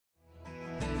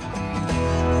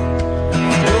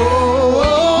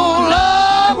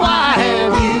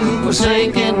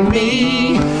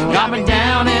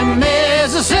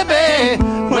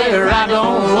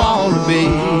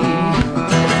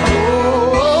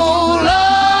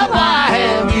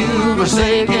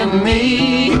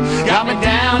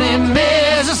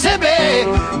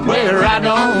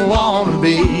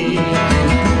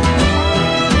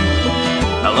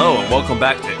welcome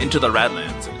back to Into the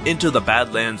Radlands, an Into the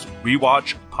Badlands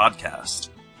rewatch podcast.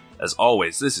 As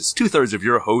always, this is 2/3 of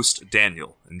your host,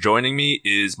 Daniel, and joining me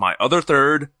is my other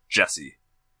third, Jesse.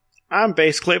 I'm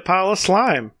basically a pile of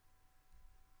slime.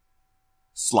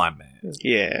 Slime Man.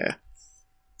 Yeah.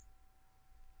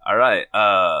 Alright,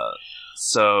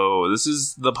 so this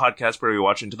is the podcast where we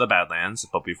watch Into the Badlands,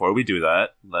 but before we do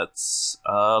that, let's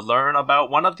learn about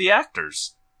one of the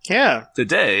actors. Yeah.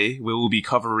 Today, we will be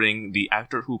covering the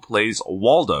actor who plays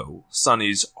Waldo,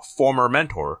 Sonny's former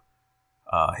mentor.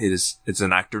 It's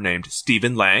an actor named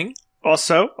Stephen Lang.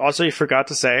 Also, you forgot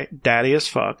to say, daddy as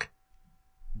fuck.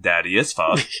 Daddy as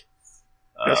fuck.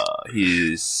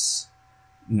 He's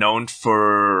known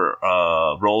for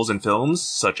roles in films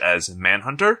such as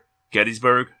Manhunter,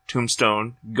 Gettysburg,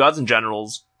 Tombstone, Gods and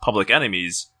Generals, Public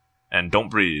Enemies, and Don't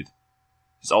Breathe.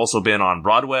 He's also been on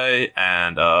Broadway,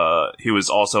 and he was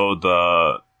also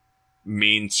the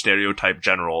mean stereotype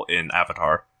general in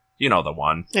Avatar. You know the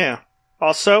one. Yeah.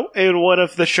 Also, in one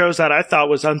of the shows that I thought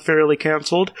was unfairly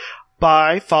canceled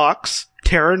by Fox,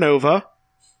 Terra Nova.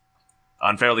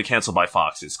 Unfairly canceled by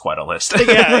Fox is quite a list.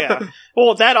 Yeah.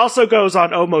 Well, that also goes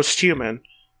on Almost Human,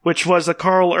 which was a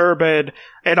Carl Urban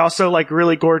and also like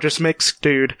really gorgeous mixed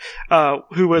dude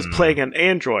who was playing an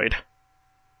android.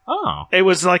 Oh. It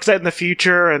was like set in the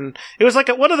future, and it was like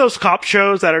one of those cop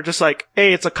shows that are just like,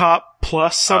 hey, it's a cop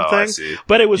plus something. Oh, I see.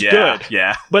 But it was good.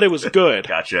 Yeah. But it was good.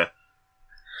 Gotcha.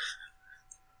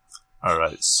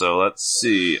 Alright, so let's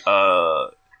see.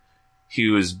 He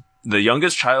was the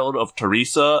youngest child of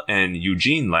Teresa and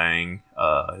Eugene Lang.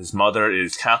 His mother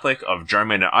is Catholic of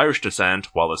German and Irish descent,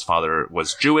 while his father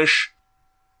was Jewish.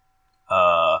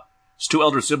 His two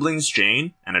elder siblings,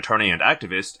 Jane, an attorney and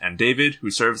activist, and David, who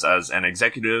serves as an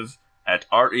executive at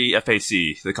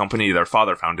REFAC, the company their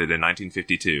father founded in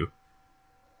 1952.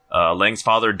 Lang's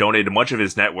father donated much of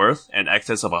his net worth, in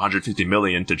excess of $150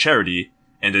 million, to charity,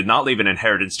 and did not leave an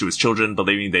inheritance to his children,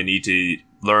 believing they need to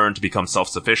learn to become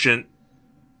self-sufficient.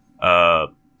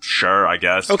 Sure, I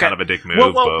guess. Okay. Kind of a dick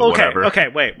move, but whatever. Okay,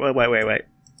 wait.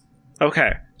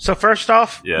 Okay, so first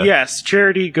off, yes,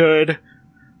 charity good,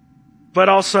 but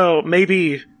also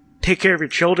maybe take care of your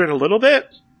children a little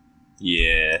bit.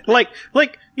 Yeah. Like,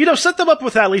 set them up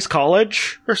with at least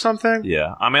college or something.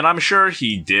 Yeah. I mean, I'm sure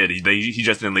he did. He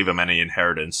just didn't leave him any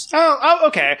inheritance. Oh,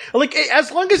 okay. Like,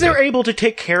 as long as they're able to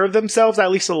take care of themselves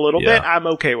at least a little bit, I'm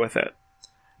okay with it.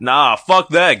 Nah, fuck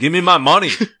that. Give me my money.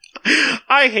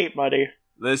 I hate money.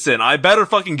 Listen, I better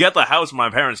fucking get the house when my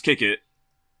parents kick it.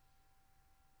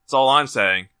 That's all I'm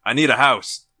saying. I need a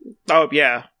house. Oh,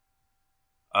 yeah.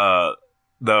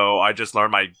 Though I just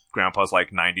learned my grandpa's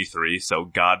like 93, so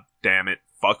god damn it,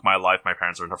 fuck my life, my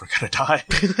parents are never gonna die.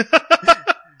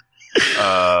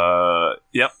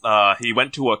 He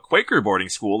went to a Quaker boarding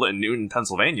school in Newton,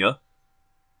 Pennsylvania.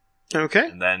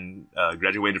 Okay. And then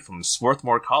graduated from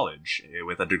Swarthmore College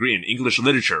with a degree in English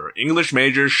literature. English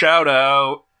major, shout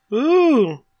out!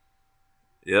 Ooh!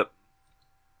 Yep.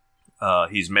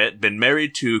 He's been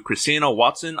married to Christina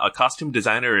Watson, a costume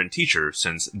designer and teacher,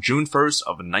 since June 1st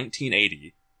of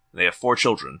 1980. They have 4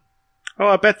 children. Oh,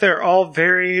 I bet they're all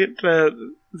very,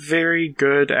 very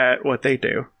good at what they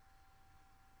do.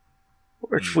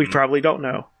 Which we probably don't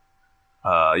know.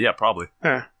 Yeah, probably.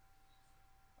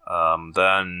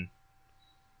 Then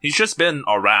he's just been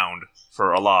around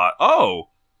for a lot.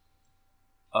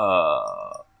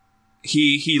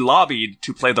 He lobbied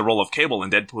to play the role of Cable in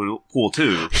Deadpool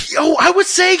 2. Oh, I would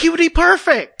say he would be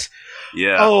perfect!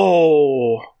 Yeah.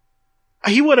 Oh.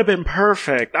 He would have been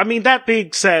perfect. I mean, that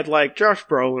being said, like, Josh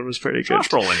Brolin was pretty good. Josh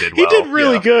Brolin did He well. did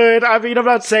really good. I mean, I'm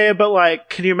not saying, but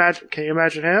like, can you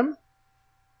imagine him?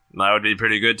 That would be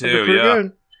pretty good too, That'd be pretty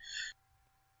good.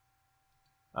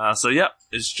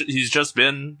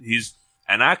 He's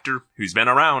an actor who's been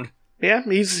around. Yeah,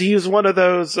 he's one of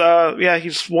those,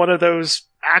 he's one of those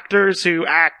actors who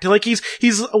act, like, he's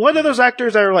one of those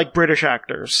actors that are like British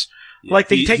actors. Yeah, like,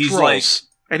 they take roles,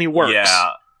 and he works.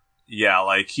 Yeah,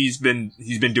 like, he's been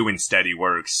doing steady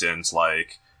work since,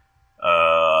 like,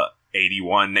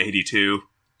 81, 82.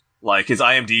 Like, his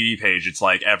IMDb page, it's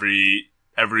like every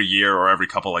year or every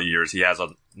couple of years he has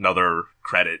another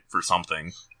credit for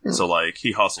something. So, like,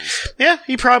 he hustles. Yeah,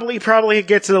 he probably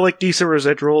gets like decent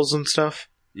residuals and stuff.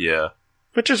 Yeah.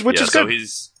 Which is good. So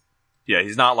he's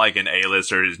not like an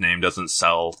A-lister, his name doesn't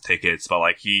sell tickets, but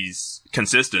like, he's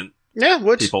consistent. Yeah,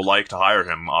 people like to hire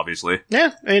him, obviously.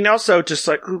 Yeah, and also just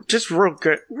real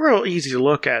good, real easy to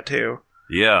look at too.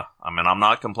 Yeah, I mean, I'm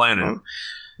not complaining.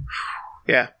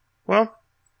 Yeah, well.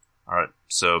 Alright,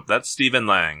 so that's Stephen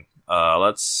Lang.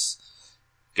 Let's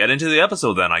get into the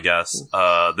episode then, I guess.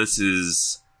 This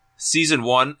is Season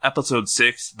 1, Episode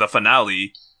 6, the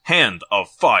finale, Hand of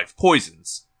 5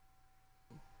 Poisons.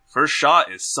 First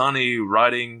shot is Sonny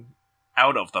riding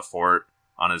out of the fort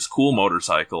on his cool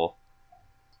motorcycle.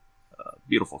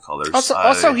 Beautiful colors.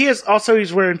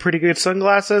 He's wearing pretty good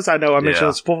sunglasses. I know I mentioned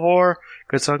this before.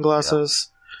 Good sunglasses.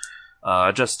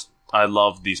 Yeah. I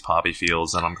love these poppy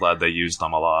fields, and I'm glad they used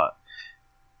them a lot.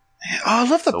 Oh, I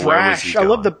love the brass. I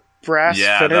love the brass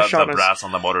finish on the brass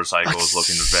on the motorcycle is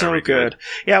looking very good.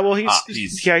 Yeah, well,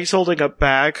 he's holding a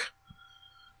bag.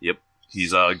 Yep,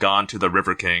 he's gone to the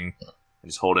River King.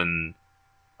 He's holding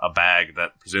a bag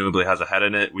that presumably has a head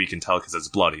in it. We can tell because it's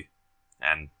bloody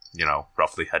and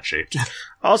roughly head shaped.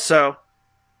 Also,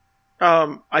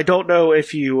 I don't know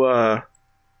if you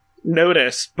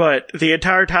notice, but the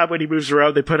entire time when he moves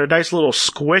around, they put a nice little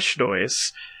squish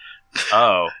noise.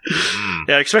 Oh.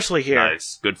 Yeah, especially here.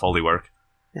 Nice. Good Foley work.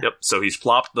 Yeah. Yep, so he's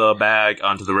plopped the bag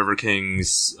onto the River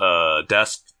King's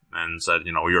desk and said,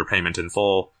 your payment in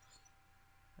full.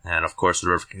 And of course, the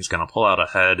River King's gonna pull out a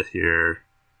head here,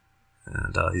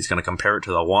 and he's gonna compare it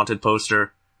to the wanted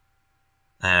poster.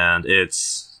 And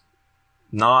it's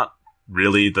not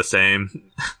really the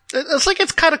same. It's like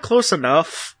it's kind of close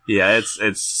enough. Yeah,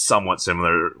 it's somewhat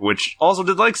similar. Which also,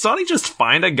 did Sonny just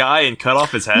find a guy and cut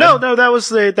off his head? No, that was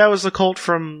the cult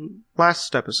from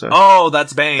last episode. Oh,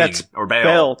 that's Bane or Bale.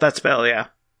 Bale, that's Bale. Yeah.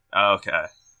 Okay.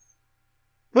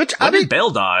 Which did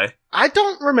Bale die? I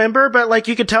don't remember, but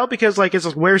you could tell because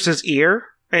where's his ear,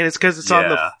 and it's because it's on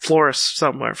the floor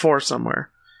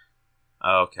somewhere.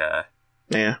 Okay.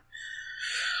 Yeah.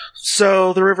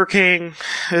 So the River King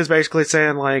is basically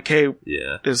saying hey,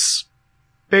 is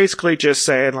basically just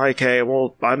saying hey,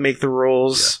 well, I make the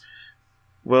rules.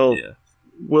 Yeah.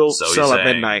 We'll sell at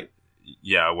midnight.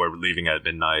 Yeah, we're leaving at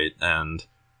midnight, and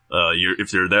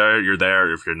if you're there, you're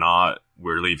there. If you're not,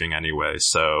 we're leaving anyway.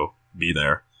 So be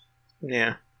there.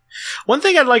 Yeah. One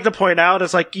thing I'd like to point out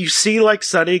is you see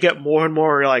Sonny get more and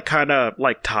more kind of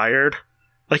tired.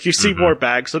 You see more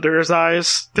bags under his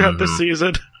eyes throughout the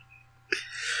season.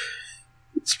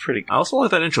 It's pretty cool. I also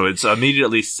like that intro. It's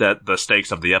immediately set the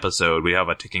stakes of the episode. We have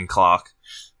a ticking clock.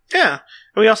 Yeah.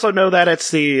 We also know that it's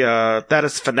that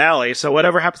is finale, so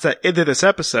whatever happens at the end of this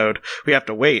episode, we have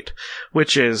to wait,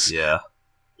 which is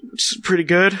pretty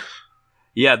good.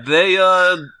 Yeah, they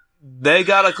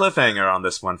got a cliffhanger on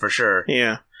this one for sure.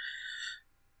 Yeah.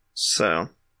 So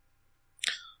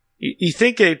you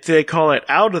think they call it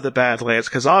Out of the Badlands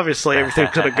because obviously everything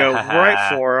could go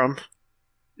right for them.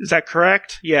 Is that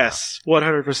correct? Yes,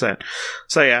 100%.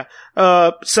 So yeah,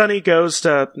 Sonny goes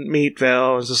to meet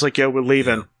Vale. It's just we're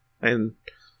leaving, and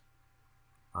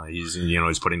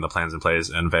he's putting the plans in place.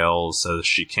 And Vale says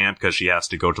she can't because she has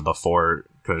to go to the fort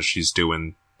because she's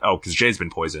doing because Jay's been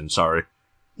poisoned. Sorry.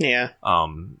 Yeah.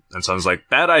 And Sonny's like,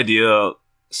 bad idea.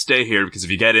 Stay here because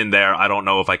if you get in there, I don't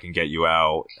know if I can get you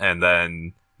out. And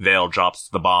then Vale drops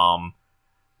the bomb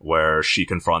where she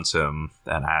confronts him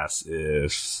and asks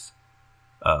if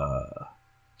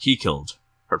he killed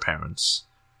her parents.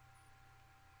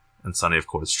 And Sonny, of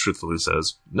course, truthfully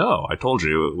says, no, I told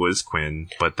you it was Quinn.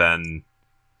 But then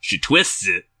she twists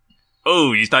it.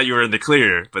 Oh, you thought you were in the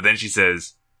clear. But then she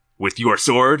says, with your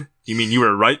sword? You mean you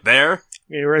were right there?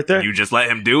 You were right there. You just let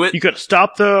him do it? You could have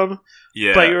stopped them.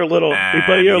 Yeah. But you're a little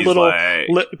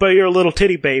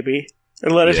titty baby.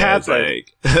 And let it happen.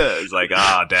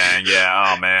 It's dang,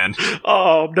 yeah, oh man.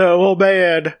 Oh no, oh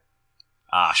man.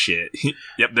 Ah, shit.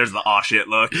 Yep, there's the aw shit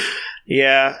look.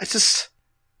 Yeah, it's just...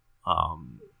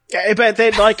 Yeah, but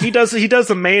then, he does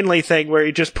the manly thing where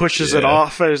he just pushes it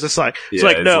off, and it's just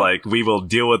no. We will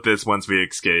deal with this once we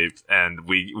escape, and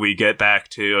we get back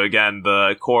to, again,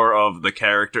 the core of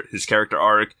his character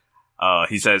arc.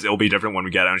 He says, it'll be different when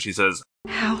we get out, and she says...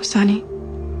 How, Sonny?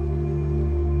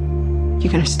 You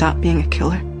gonna stop being a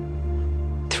killer?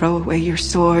 Throw away your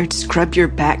sword, scrub your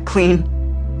back clean?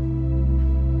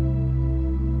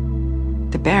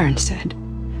 The Baron said,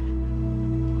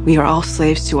 we are all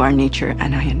slaves to our nature,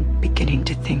 and I am beginning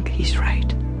to think he's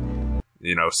right.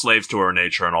 Slaves to our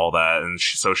nature and all that, and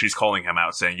so she's calling him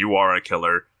out, saying, you are a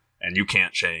killer, and you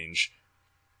can't change.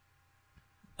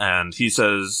 And he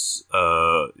says,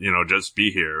 just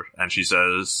be here. And she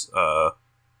says,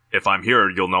 if I'm here,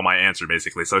 you'll know my answer,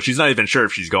 basically. So she's not even sure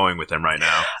if she's going with him right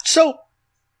now. So,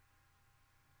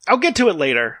 I'll get to it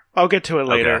later. Okay.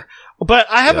 But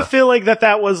I have a feeling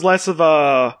that was less of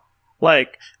a,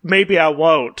 maybe I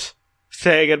won't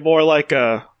thing, and more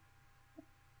a,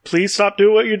 please stop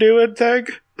doing what you're doing thing.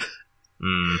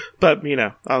 But,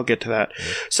 I'll get to that.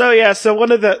 So, yeah, so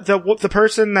one of the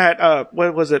person that,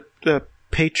 what was it?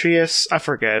 Patrius? I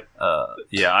forget.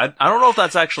 Yeah, I don't know if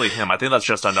that's actually him. I think that's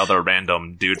just another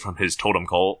random dude from his totem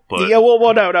cult. But Yeah,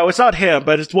 well, no, it's not him,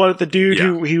 but it's one of the dude Yeah.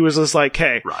 who he was just like,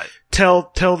 hey, right.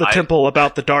 tell the temple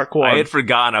about the Dark One. I had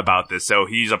forgotten about this, so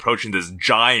he's approaching this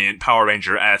giant Power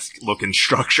Ranger-esque looking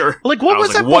structure. Like, what And I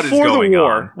was that "What is before the going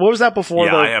war? on?" What was that before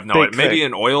Yeah, the I have no big idea. Maybe thing?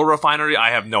 an oil refinery?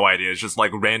 I have no idea. It's just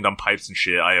like random pipes and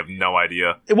shit. I have no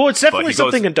idea. Well, it's definitely But he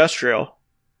something goes- industrial.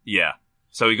 Yeah.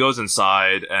 So he goes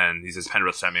inside, and he says,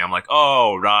 Penrith sent me. I'm like,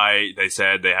 oh, right. They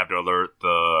said they have to alert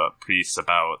the priests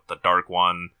about the Dark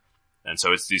One. And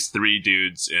so it's these three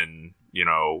dudes in,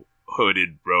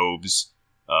 hooded robes,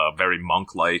 very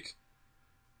monk-like.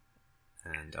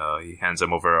 And he hands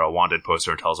them over a wanted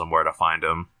poster and tells them where to find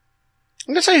him.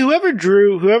 I'm gonna say whoever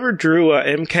drew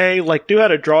MK, like, knew how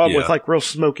to draw him Yeah. with like real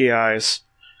smoky eyes.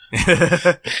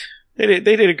 They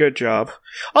did a good job.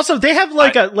 Also, they have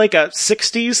like a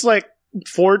 60s like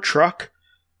Ford truck.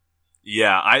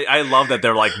 Yeah, I love that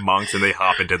they're like monks and they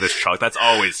hop into this truck. That's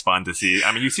always fun to see.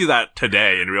 I mean, you see that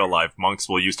today in real life. Monks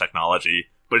will use technology,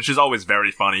 but it's just always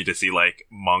very funny to see like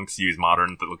monks use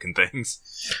modern looking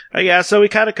things. Yeah, so we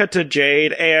kind of cut to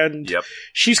Jade, and Yep.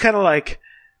 she's kind of like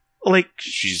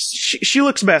She's she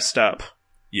looks messed up.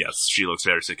 Yes, she looks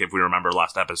very sick. If we remember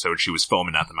last episode, she was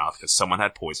foaming at the mouth because someone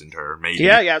had poisoned her. Maybe.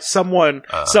 Yeah, someone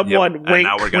Yep. wink, And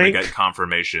now we're gonna wink, get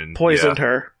confirmation. poisoned Yeah.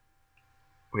 her.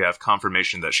 We have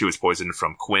confirmation that she was poisoned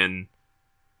from Quinn,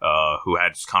 who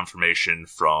had confirmation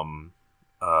from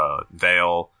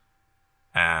Vale,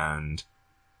 and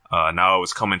now it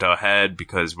was coming to a head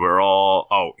because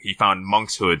he found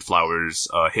monkshood flowers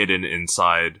hidden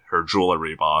inside her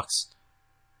jewelry box.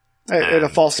 In a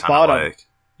And false kinda bottom.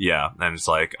 Yeah, and it's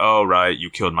like, oh, right, you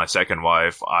killed my second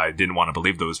wife. I didn't want to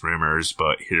believe those rumors,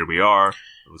 but here we are.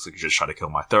 It looks like you just tried to kill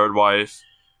my third wife.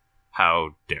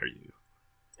 How dare you?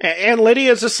 And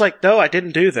Lydia's just like, no, I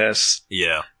didn't do this.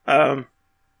 Yeah. Um,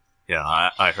 Yeah,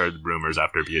 I heard rumors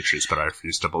after Beatrice, but I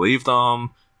refuse to believe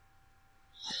them.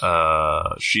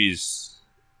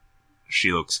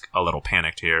 She looks a little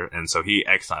panicked here, and so he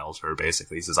exiles her,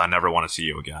 basically. He says, I never want to see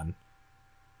you again.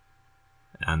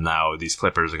 And now these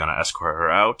Clippers are going to escort her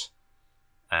out,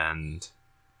 and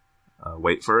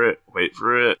wait for it.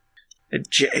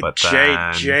 But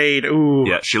then- Jade, ooh.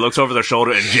 Yeah, she looks over their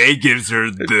shoulder, and Jay gives her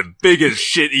the biggest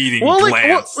shit-eating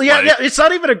glance. Yeah, it's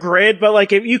not even a grin, but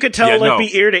like if you could tell, Yeah, like no.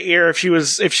 be ear to ear if she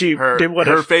did what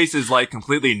her face is like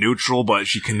completely neutral, but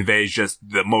she conveys just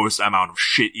the most amount of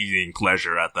shit-eating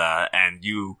pleasure at that. And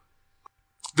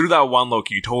through that one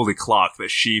look, you totally clock that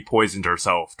she poisoned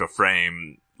herself to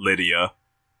frame Lydia.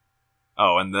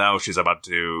 Oh, and now she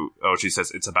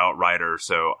says it's about Ryder,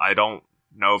 so I don't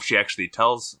know if she actually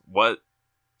tells what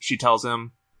she tells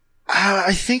him.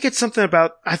 I think it's something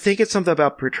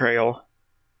about betrayal.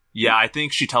 Yeah, I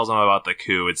think she tells him about the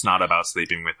coup. It's not about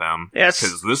sleeping with them. Yes.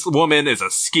 Because this woman is a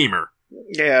schemer,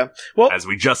 Yeah. Well, as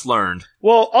we just learned.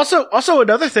 also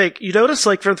another thing, you notice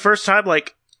like for the first time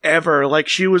like ever, like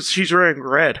she's wearing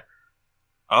red.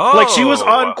 Oh! Like she was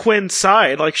on Quinn's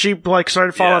side. Like she like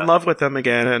started falling Yeah. in love with him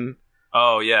again, and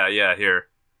Oh, yeah, here.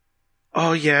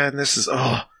 oh yeah, and this is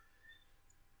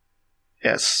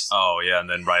yes. Oh, yeah, and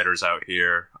then Ryder's out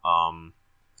here,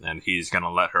 and he's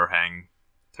gonna let her hang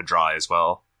to dry as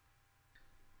well.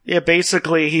 Yeah,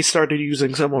 basically he started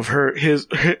using some of her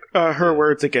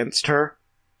words against her.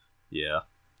 Yeah.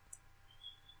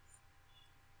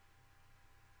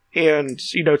 And,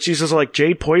 she's just like,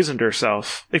 Jade poisoned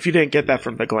herself, if you didn't get that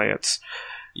from the glance.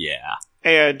 Yeah.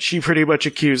 And she pretty much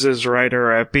accuses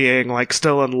Ryder of being, like,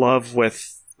 still in love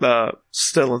with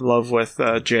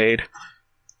Jade.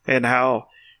 And how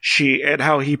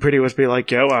he pretty much be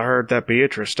like, yo, I heard that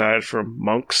Beatrice died from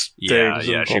monks. Yeah, things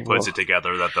yeah, and she blah, puts blah. it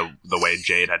together that the way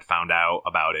Jade had found out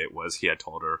about it was he had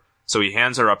told her. So he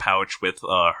hands her a pouch with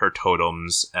her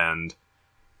totems and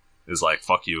is like,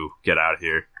 fuck you, get out of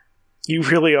here. You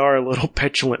really are a little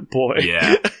petulant boy.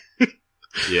 Yeah.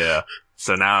 Yeah.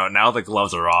 So now the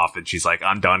gloves are off, and she's like,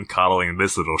 I'm done coddling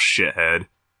this little shithead.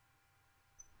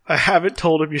 I haven't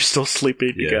told him you're still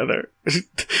sleeping Yeah. together.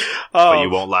 But you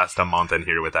won't last a month in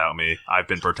here without me. I've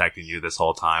been protecting you this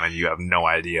whole time, and you have no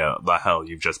idea the hell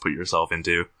you've just put yourself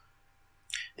into.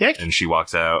 Yeah, And she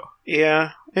walks out.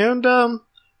 yeah. And,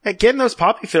 again, those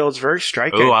poppy fields, very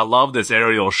striking. Oh, I love this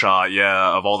aerial shot,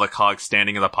 yeah, of all the cogs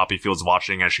standing in the poppy fields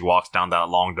watching as she walks down that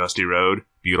long, dusty road.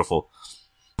 Beautiful.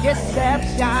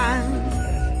 Deception,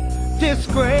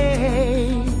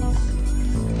 disgrace,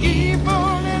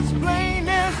 evil is plain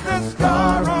as the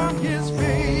scar on his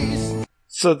face.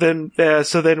 So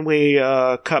then we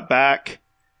cut back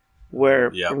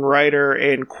where Yep. Ryder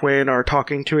and Quinn are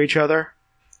talking to each other.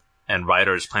 And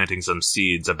Ryder's planting some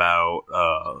seeds about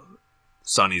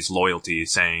Sonny's loyalty,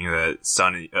 saying that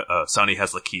Sonny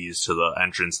has the keys to the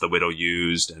entrance the widow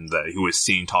used, and that he was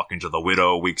seen talking to the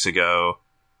widow weeks ago.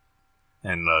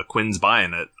 And Quinn's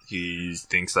buying it. He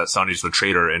thinks that Sonny's the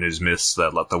traitor in his midst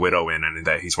that let the widow in, and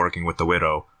that he's working with the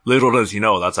widow. Little does he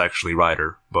know that's actually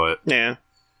Ryder, but... Yeah.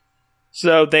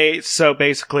 So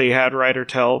basically had Ryder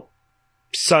tell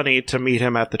Sonny to meet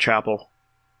him at the chapel.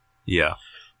 Yeah.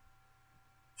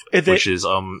 Which is,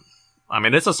 I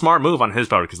mean, it's a smart move on his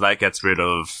part, because that gets rid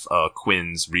of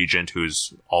Quinn's regent,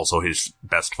 who's also his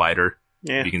best fighter.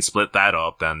 Yeah. If you can split that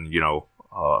up, then,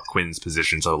 Quinn's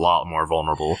position's a lot more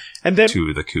vulnerable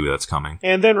to the coup that's coming.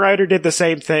 And then Ryder did the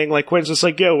same thing. Like, Quinn's just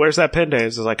like, yo, where's that Pendays?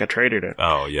 It's like, I traded it.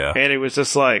 Oh, yeah. And he was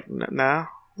just like, nah,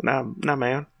 man.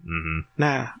 Mm-hmm.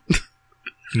 Nah.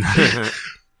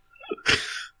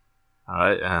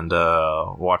 Alright, and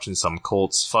watching some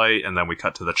Colts fight, and then we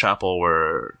cut to the chapel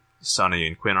where Sonny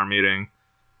and Quinn are meeting.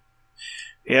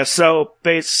 Yeah, so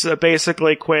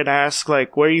basically Quinn asks,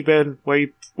 like, where you been? Where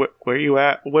you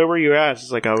at? Where were you at?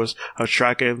 It's like, I was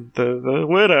tracking the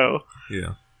widow.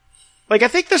 Yeah. Like, I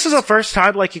think this is the first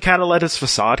time, like, he kind of let his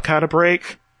facade kind of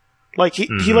break. Like,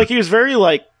 he was very,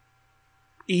 like,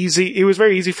 easy. It was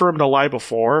very easy for him to lie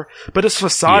before, but his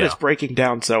facade is breaking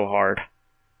down so hard.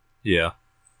 Yeah.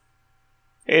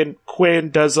 And Quinn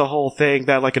does the whole thing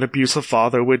that, like, an abusive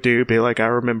father would do, be like, I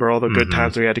remember all the good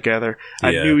times we had together.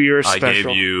 I knew you were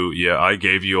special. I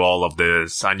gave you all of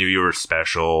this. I knew you were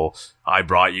special. I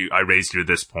raised you to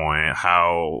this point.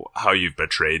 How you've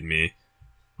betrayed me.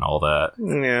 And all that.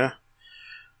 Yeah.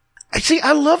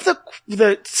 I love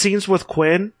the scenes with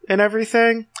Quinn and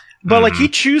everything, but, like, he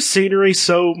chews scenery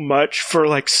so much for,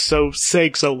 like,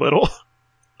 saying so little.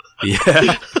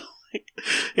 Yeah.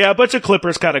 Yeah, a bunch of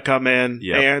clippers kind of come in,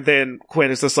 and then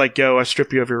Quinn is just like, yo, I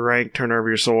strip you of your rank, turn over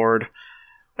your sword.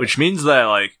 Which means that,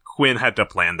 like, Quinn had to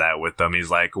plan that with them.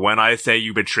 He's like, when I say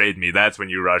you betrayed me, that's when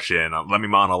you rush in. Let me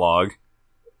monologue.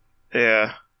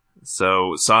 Yeah.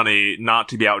 So, Sonny, not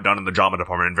to be outdone in the drama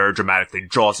department, very dramatically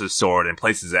draws his sword and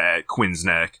places it at Quinn's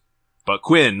neck. But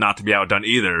Quinn, not to be outdone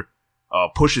either,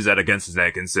 pushes it against his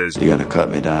neck and says, "You're gonna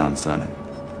cut me down, Sonny?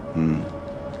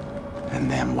 And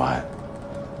then what?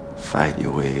 Fight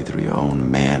your way through your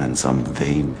own man in some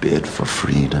vain bid for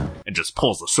freedom?" And just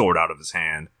pulls the sword out of his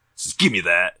hand. Says, "Give me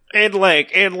that." And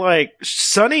like,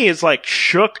 Sonny is, like,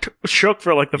 shook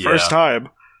for, like, the first time.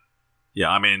 Yeah,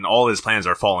 I mean, all his plans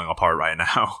are falling apart right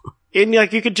now. And,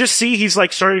 like, you could just see he's,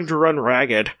 like, starting to run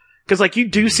ragged. Because, like, you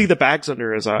do see the bags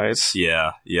under his eyes.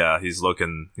 Yeah, he's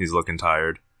looking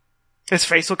tired. His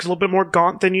face looks a little bit more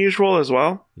gaunt than usual as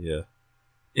well. Yeah.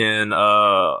 In,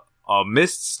 a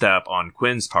misstep on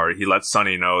Quinn's part, he lets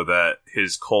Sonny know that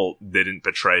his cult didn't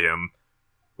betray him,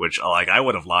 which, like, I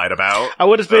would have lied about. I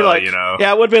would have been like,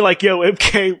 I would have been like, yo,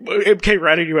 MK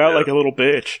ratted you out like a little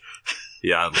bitch.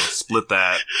 Yeah, split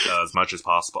that as much as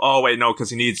possible. Oh, wait, no,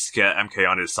 because he needs to get MK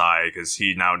on his side, because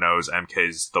he now knows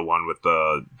MK's the one with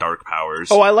the dark powers.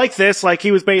 Oh, I like this. Like,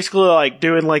 he was basically, like,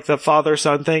 doing, like, the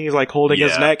father-son thing. He's, like, holding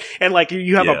his neck. And, like,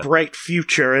 you have a bright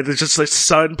future, and there's just, like,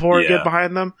 sun pouring in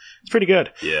behind them. It's pretty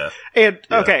good. Yeah. And,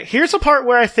 okay, here's a part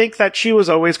where I think that she was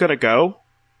always gonna go.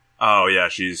 Oh, yeah,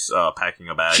 she's packing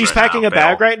a bag She's packing a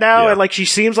bag right now, and, like, she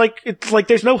seems like, it's like,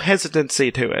 there's no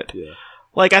hesitancy to it. Yeah.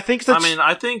 Like, I think that...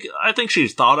 I think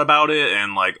she's thought about it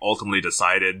and, like, ultimately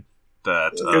decided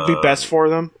that... it would be best for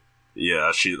them.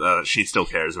 Yeah, she still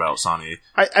cares about Sonny.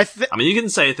 I mean, you can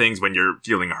say things when you're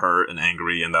feeling hurt and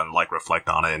angry and then, like, reflect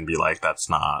on it and be like, that's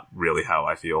not really how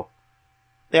I feel.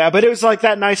 Yeah, but it was, like,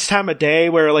 that nice time of day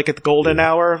where, like, at the golden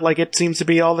hour, like, it seems to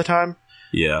be all the time.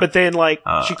 Yeah. But then, like,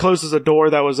 she closes a door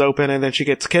that was open and then she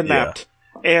gets kidnapped.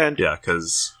 Yeah. And... yeah,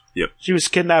 because... Yep. She was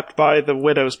kidnapped by the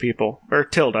widow's people. Or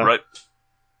Tilda. Right.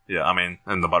 Yeah, I mean,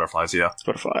 and the butterflies, yeah.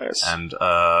 Butterflies. And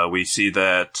we see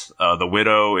that the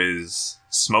widow is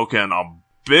smoking a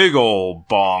big old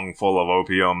bong full of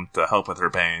opium to help with her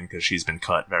pain, because she's been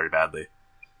cut very badly.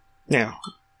 Yeah.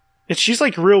 And she's,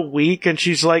 like, real weak, and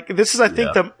she's, like, this is, I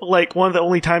think, like, one of the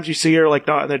only times you see her, like,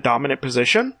 not in a dominant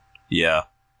position. Yeah.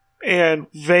 And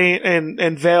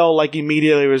Vale, like,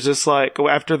 immediately was just, like,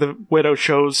 after the widow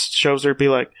shows her, be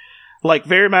like,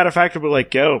 very matter of fact, be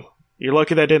like, yo, you're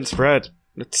lucky that didn't spread.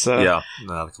 It's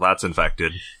that's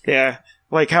infected. Yeah,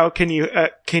 like, how can you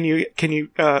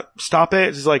stop it?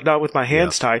 It's like, not with my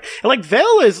hands tied. And, like,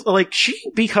 Vale is like, she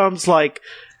becomes like,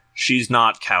 she's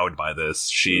not cowed by this.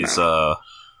 She's I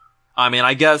mean,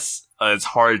 I guess it's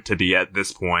hard to be at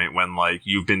this point when, like,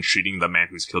 you've been treating the man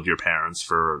who's killed your parents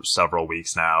for several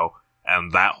weeks now,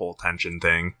 and that whole tension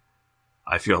thing.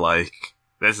 I feel like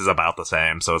this is about the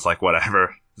same, so it's like,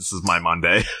 whatever. This is my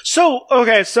Monday. So,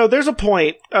 okay, so there's a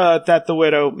point that the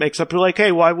widow makes up. You're like,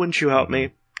 hey, why wouldn't you help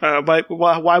me?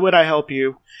 Why would I help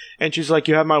you? And she's like,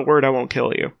 you have my word, I won't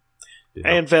kill you. Yeah.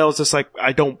 And Vale's just like,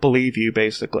 I don't believe you,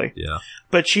 basically. Yeah.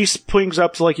 But she swings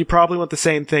up to like, you probably want the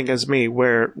same thing as me,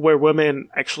 where women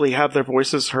actually have their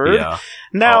voices heard. Yeah.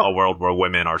 Now, a world where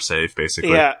women are safe,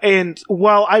 basically. yeah, and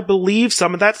while I believe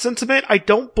some of that sentiment, I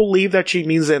don't believe that she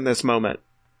means it in this moment.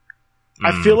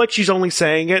 I feel like she's only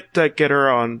saying it to get her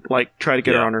on, like, try to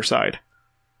get her on her side.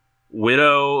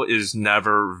 Widow is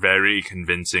never very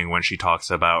convincing when she talks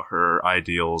about her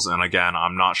ideals, and again,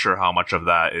 I'm not sure how much of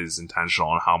that is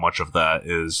intentional and how much of that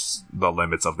is the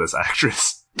limits of this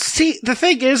actress. See, the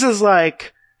thing is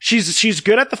like, she's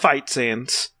good at the fight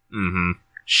scenes. Mm-hmm.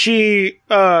 She,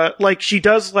 she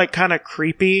does, like, kind of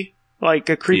creepy, like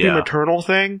a creepy maternal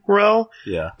thing,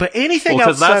 Yeah. But anything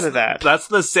outside of that. That's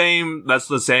the same,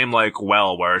 like,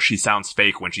 where she sounds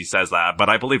fake when she says that, but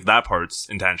I believe that part's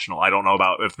intentional. I don't know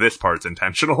about if this part's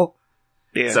intentional.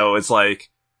 Yeah. So it's like,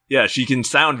 yeah, she can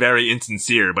sound very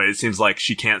insincere, but it seems like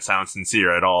she can't sound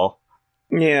sincere at all.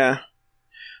 Yeah.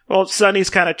 Well,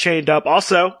 Sunny's kind of chained up.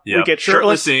 Also, we get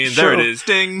shirtless scene. There it is.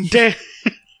 Ding. Ding.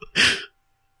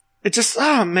 It just,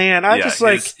 oh man,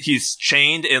 he's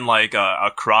chained in like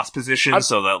a cross position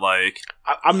so that like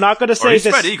I'm not going to say he's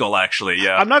this. spread eagle, actually.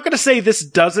 Yeah, I'm not going to say this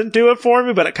doesn't do it for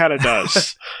me, but it kind of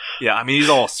does. Yeah, I mean he's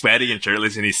all sweaty and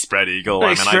shirtless, and he's spread eagle.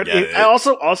 I get it.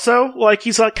 Also, like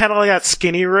he's like kind of like that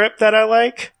skinny rip that I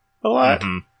like a lot.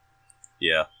 Mm-hmm.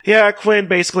 Yeah, yeah. Quinn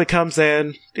basically comes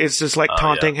in, is just like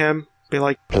taunting him, be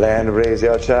like, "Plan to raise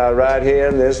your child right here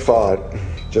in this fort,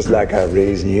 just like I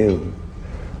raised you.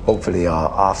 Hopefully our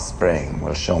offspring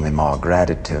will show me more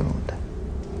gratitude."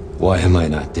 Why am I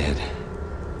not dead?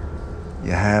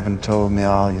 You haven't told me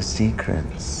all your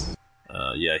secrets.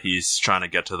 Yeah, he's trying to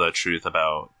get to the truth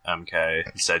about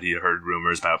MK. He said he heard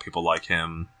rumors about people like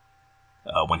him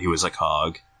when he was a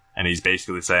cog. And he's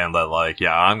basically saying that, like,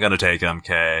 yeah, I'm gonna take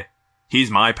MK. He's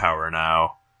my power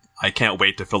now. I can't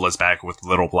wait to fill his back with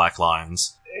little black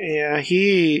lines. Yeah,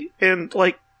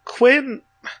 Quinn,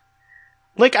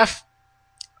 like,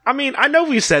 I mean, I know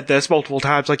we've said this multiple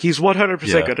times, like, he's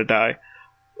 100% gonna die.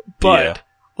 But,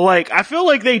 like, I feel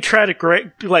like they try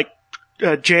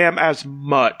to, jam as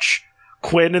much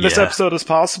Quinn in this episode as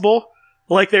possible.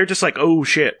 Like, they're just like, oh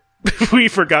shit, we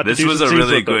forgot to do this.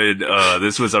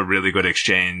 This was a really good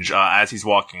exchange. As he's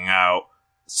walking out,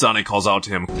 Sonny calls out to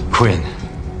him, Quinn,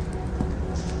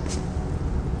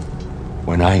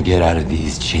 when I get out of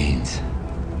these chains,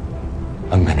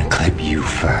 I'm gonna clip you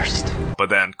first. But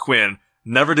then Quinn,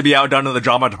 never to be outdone in the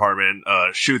drama department,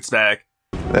 shoots back.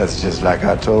 That's just like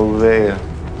I told Vale.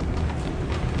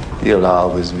 You'll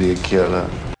always be a killer.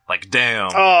 Like,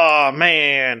 damn. Oh,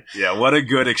 man. Yeah, what a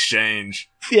good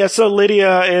exchange. Yeah, so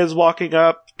Lydia is walking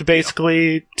up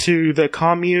basically to the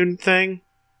commune thing.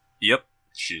 Yep,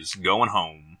 she's going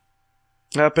home.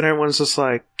 Up, and everyone's just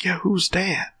like, yeah, who's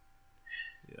that?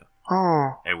 Yeah.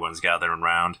 Oh. Everyone's gathering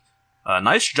around.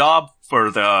 Nice job for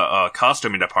the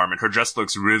costuming department. Her dress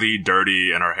looks really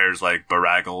dirty and her hair's like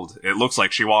beraggled. It looks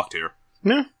like she walked here.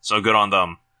 Yeah. So good on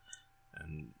them.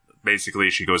 And basically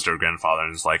she goes to her grandfather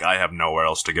and is like, I have nowhere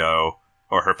else to go.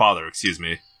 Or her father, excuse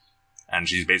me. And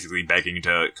she's basically begging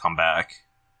to come back.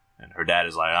 And her dad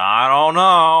is like, I don't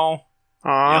know.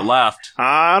 You left.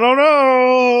 I don't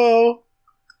know.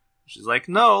 She's like,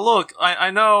 no, look,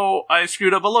 I know I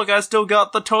screwed up, but look, I still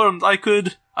got the totems. I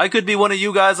could be one of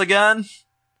you guys again.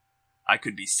 I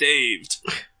could be saved.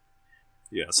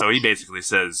 Yeah, so he basically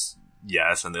says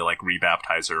yes, and they, like,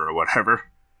 rebaptize her or whatever.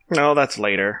 No, that's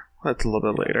later. That's a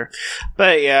little bit later.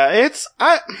 But yeah,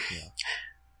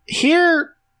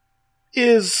 here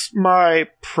is my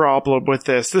problem with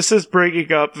this. This is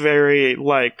bringing up very,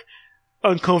 like,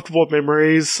 uncomfortable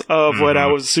memories of when I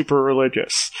was super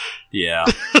religious. Yeah.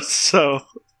 So,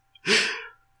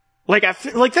 like, I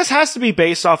feel like this has to be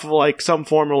based off of, like, some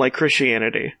form of, like,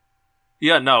 Christianity.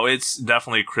 Yeah, no, it's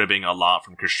definitely cribbing a lot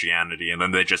from Christianity, and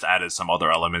then they just added some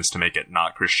other elements to make it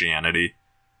not Christianity.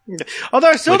 Although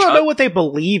I still don't know what they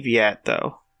believe yet,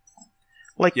 though.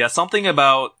 Like, yeah, something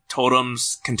about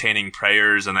totems containing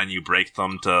prayers, and then you break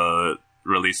them to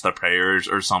release the prayers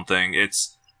or something.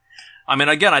 I mean,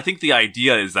 again, I think the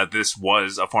idea is that this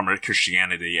was a form of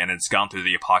Christianity, and it's gone through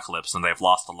the apocalypse, and they've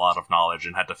lost a lot of knowledge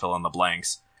and had to fill in the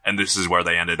blanks, and this is where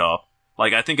they ended up.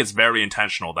 Like, I think it's very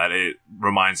intentional that it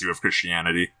reminds you of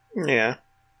Christianity. Yeah.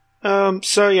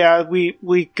 So yeah,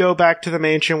 we go back to the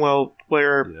mansion where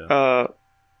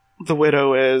the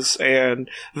widow is, and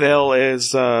Vale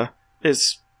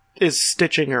is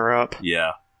stitching her up.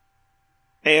 Yeah.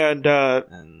 And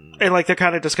like they're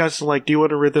kind of discussing like, do you want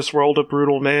to rid this world of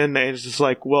brutal men? And it's just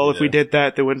like, well, if we did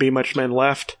that, there wouldn't be much men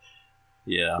left.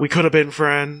 Yeah. We could have been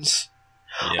friends.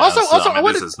 Yeah, Also, I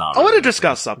want really to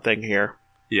discuss something here.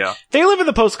 Yeah. They live in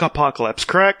the post-apocalypse,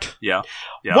 correct? Yeah.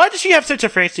 Why does she have such a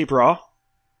fancy bra?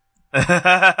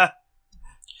 Like,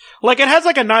 it has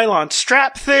like a nylon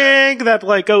strap thing that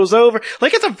like goes over.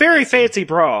 Like, it's a very fancy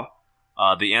bra.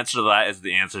 The answer to that is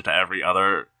the answer to every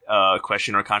other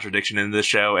question or contradiction in this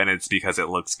show, and it's because it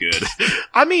looks good.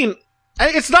 I mean,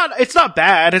 it's not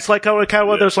bad. It's like kind of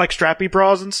one of those like strappy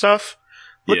bras and stuff.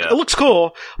 It looks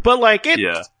cool, but like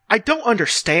I don't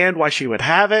understand why she would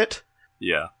have it.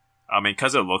 Yeah. I mean,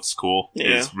 because it looks cool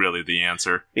is really the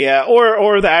answer. Yeah,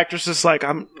 or the actress is like,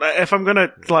 I'm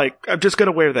just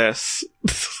gonna wear this.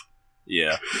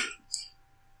 Yeah.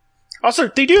 Also,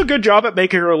 they do a good job at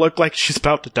making her look like she's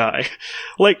about to die.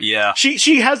 Like,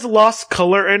 she has lost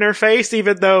color in her face,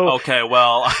 even though... Okay,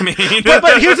 well, I mean...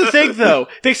 but here's the thing, though.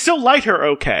 They still light her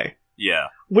okay. Yeah.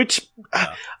 Which,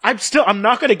 I'm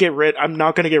not gonna get rid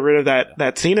of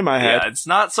that scene in my head. Yeah, it's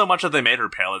not so much that they made her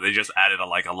paler, they just added a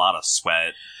lot of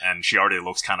sweat, and she already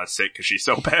looks kind of sick because she's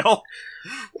so pale.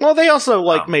 Well, they also,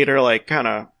 made her, kind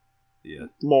of...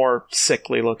 more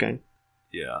sickly looking.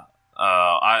 Yeah.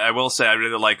 I will say I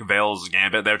really like Vale's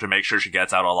gambit there to make sure she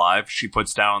gets out alive. She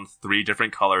puts down 3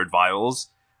 different colored vials.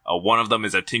 One of them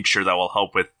is a tincture that will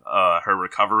help with her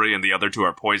recovery, and the other 2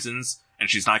 are poisons. And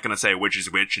she's not going to say which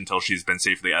is which until she's been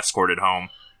safely escorted home.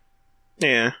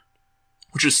 Yeah.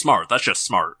 Which is smart. That's just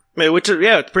smart.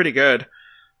 It's pretty good.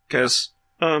 Because,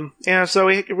 so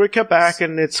we cut back,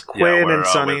 and it's Quinn and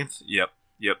Sunny.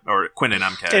 Or Quinn and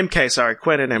MK.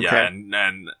 Quinn and MK. Yeah,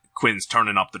 and Quinn's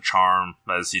turning up the charm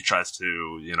as he tries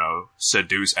to,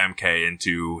 seduce MK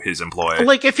into his employ.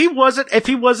 Like, if he wasn't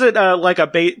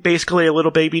basically a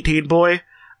little baby teen boy,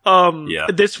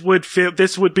 this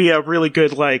would be a really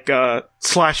good,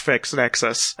 slash fix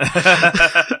Nexus.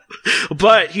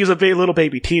 But he's a little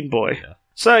baby teen boy. Yeah.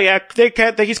 So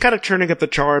he's kind of turning up the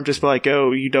charm, just like,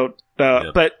 oh, you don't,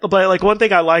 but one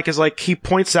thing I like is, he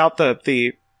points out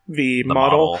the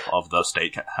model of the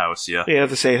state house, Yeah,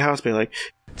 the state house, be like...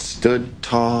 Stood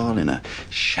tall in a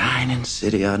shining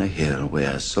city on a hill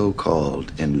where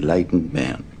so-called enlightened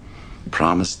men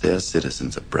promised their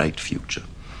citizens a bright future.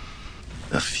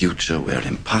 A future where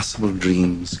impossible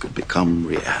dreams could become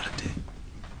reality.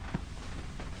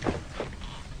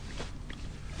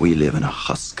 We live in a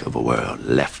husk of a world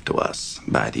left to us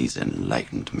by these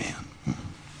enlightened men.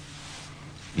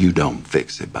 You don't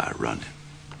fix it by running.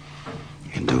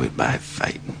 You do it by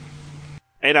fighting.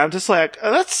 And I'm just like,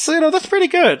 that's pretty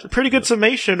good. Pretty good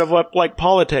summation of what,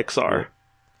 politics are.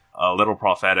 A little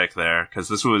prophetic there, because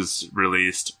this was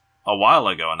released a while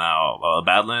ago now.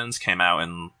 Badlands came out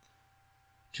in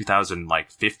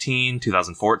 2015,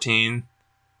 2014.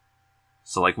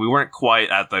 So, we weren't quite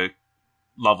at the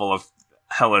level of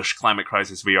hellish climate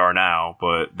crisis we are now,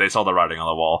 but they saw the writing on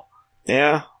the wall.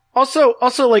 Yeah. Also,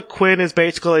 Quinn is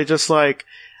basically just in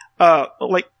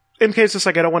case it's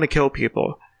I don't want to kill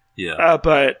people. Yeah.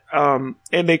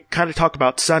 And they kind of talk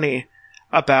about Sunny,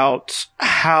 about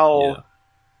how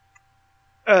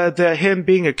him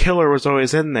being a killer was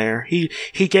always in there. He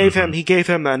gave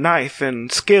him a knife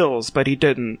and skills, but he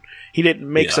didn't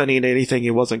make Sunny into anything he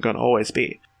wasn't going to always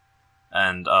be.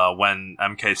 And when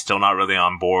MK's still not really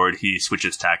on board, he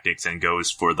switches tactics and goes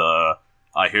for the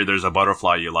I hear there's a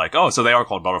butterfly you like. Oh, so they are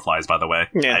called butterflies, by the way.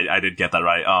 Yeah. I did get that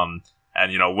right.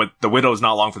 And with the Widow's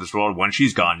not long for this world, when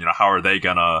she's gone, how are they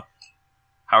gonna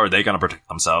protect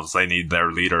themselves? They need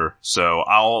their leader. So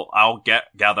I'll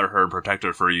gather her and protect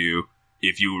her for you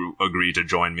if you agree to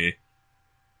join me.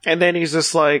 And then he's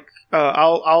just like,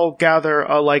 I'll gather,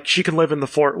 she can live in the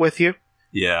fort with you.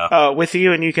 Yeah. With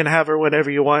you, and you can have her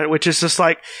whenever you want, which is just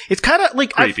it's kind of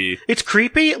creepy. It's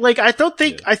creepy. I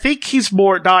think he's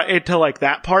more not into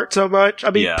that part so much. I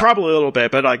mean, probably a little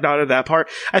bit, but not in that part.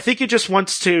 I think he just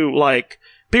wants to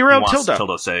be around Tilda.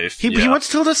 Tilda safe. He wants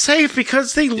Tilda safe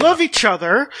because they love each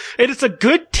other, and it's a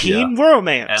good teen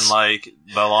romance. And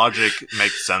the logic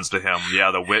makes sense to him.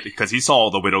 Yeah, because he saw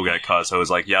the Widow get cut, so it was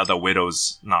the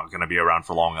Widow's not going to be around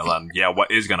for long. And then,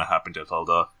 what is going to happen to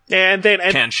Tilda? And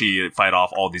can she fight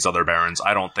off all these other barons?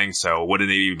 I don't think so. Wouldn't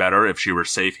it be better if she were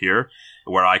safe here,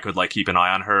 where I could keep an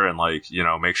eye on her and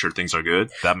make sure things are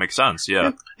good? That makes sense.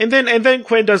 Yeah. And then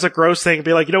Quinn does a gross thing and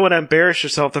be like, you don't want to embarrass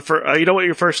yourself. You don't want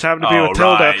your first time to be with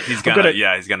Tilda. Right. He's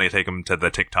gonna take him to the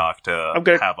TikTok to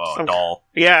have a doll.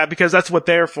 Yeah, because that's what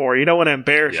they're for. You don't want to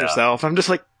embarrass yourself. I'm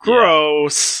just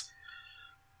gross.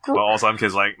 But also, I'm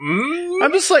just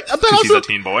I'm just but also, he's a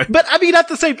teen boy. But I mean, at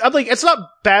the same, I'm it's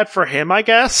not bad for him, I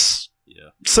guess. Yeah.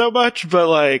 So much,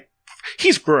 but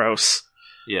he's gross.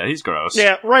 Yeah, he's gross.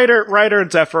 Yeah, Ryder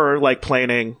and Zephyr are like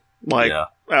planning, like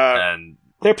and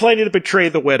they're planning to betray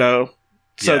the widow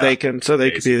so they can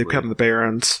basically. become the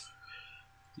barons.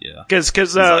 Yeah, because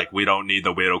he's like, we don't need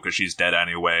the widow because she's dead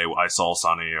anyway. I saw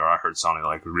Sunny, or I heard Sunny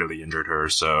like really injured her,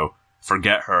 so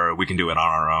forget her. We can do it on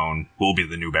our own. We'll be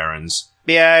the new barons.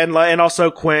 Yeah, and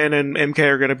also Quinn and MK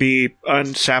are going to be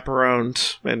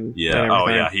unchaperoned and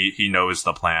everything. He knows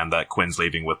the plan that Quinn's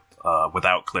leaving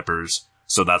without Clippers,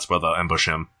 so that's where they'll ambush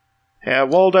him. Yeah,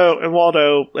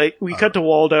 Waldo, like, we cut to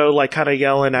Waldo, like, kind of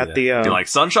yelling at the, Be like,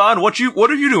 Sunshine, what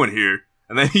are you doing here?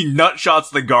 And then he nut shots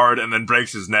the guard and then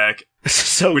breaks his neck.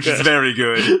 Which is very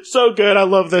good. So good. I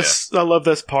love this. Yeah. I love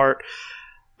this part.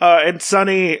 And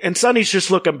Sunny's just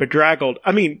looking bedraggled.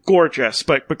 I mean, gorgeous,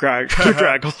 but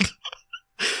bedraggled.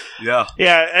 Yeah.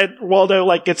 Yeah, and Waldo,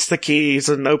 like, gets the keys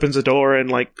and opens the door and,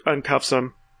 like, uncuffs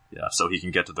him. Yeah, so he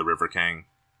can get to the River King.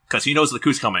 Because he knows the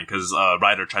coup's coming, because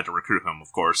Ryder tried to recruit him,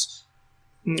 of course.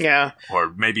 Yeah.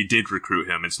 Or maybe did recruit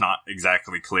him. It's not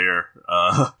exactly clear.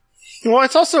 Well,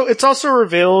 it's also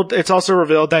revealed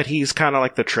that he's kind of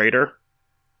like the traitor.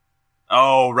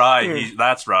 Oh, right.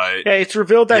 That's right. Yeah, it's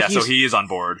revealed that so he is on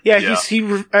board. Yeah,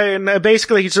 and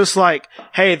basically he's just like,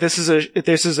 hey, this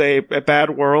is a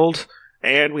bad world,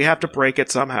 and we have to break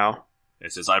it somehow.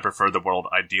 It says, I prefer the world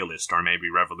idealist or maybe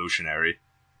revolutionary.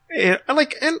 Yeah,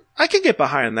 and I can get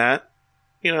behind that.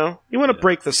 You know, you want to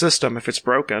break the system if it's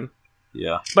broken.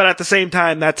 Yeah. But at the same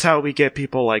time, that's how we get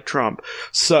people like Trump.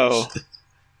 So,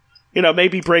 you know,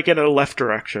 maybe break it in a left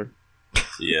direction.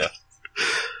 Yeah.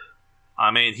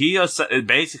 I mean, he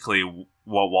basically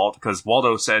because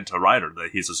Waldo said to Ryder that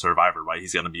he's a survivor, right?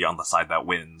 He's going to be on the side that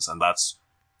wins, and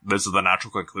this is the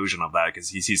natural conclusion of that because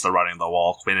he sees the writing on the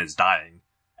wall. Quinn is dying.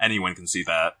 Anyone can see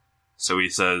that. So he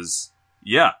says,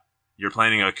 "Yeah, you're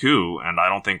planning a coup, and I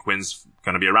don't think Quinn's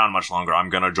going to be around much longer. I'm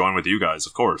going to join with you guys,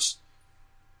 of course."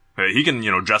 He can,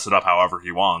 dress it up however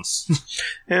he wants.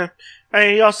 Yeah.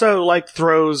 And he also, like,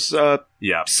 throws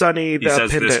Sunny the He says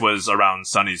pendant. this was around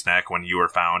Sunny's neck when you were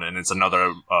found, and it's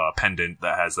another pendant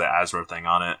that has the Azra thing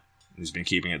on it. He's been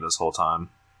keeping it this whole time.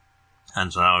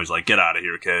 And so now he's like, get out of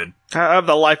here, kid. Have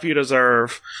the life you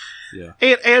deserve. Yeah.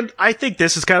 And I think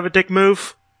this is kind of a dick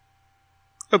move.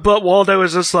 But Waldo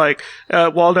is just like,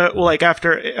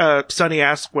 after Sunny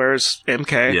asks where's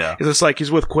MK, he's just like,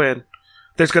 he's with Quinn.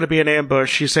 There's going to be an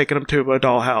ambush. He's taking him to a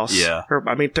dollhouse. Yeah.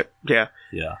 Yeah.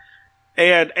 Yeah.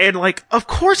 And like, of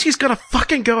course he's going to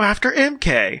fucking go after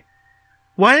MK.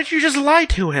 Why didn't you just lie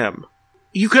to him?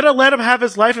 You could have let him have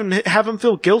his life and have him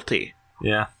feel guilty.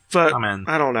 Yeah. But,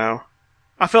 I don't know.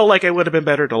 I felt like it would have been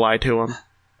better to lie to him.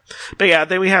 But yeah,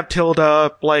 then we have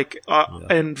Tilda,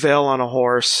 and Vale on a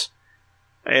horse.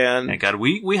 And God,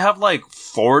 we have like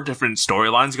 4 different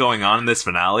storylines going on in this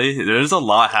finale. There's a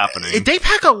lot happening. They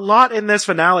pack a lot in this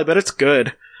finale, but it's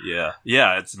good. Yeah.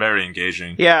 Yeah, it's very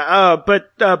engaging. Yeah, but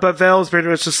Vale's pretty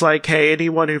much just like, hey,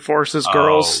 anyone who forces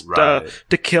girls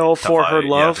to kill for her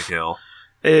love to kill.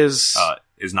 is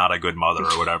not a good mother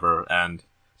or whatever. And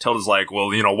Tilda's like, well,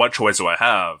 what choice do I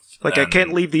have? Like, I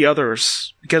can't leave the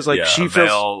others because she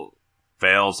feels.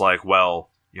 Vale's like, well,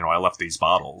 I left these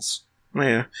bottles.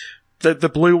 Yeah. The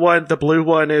blue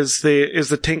one is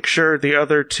the tincture. The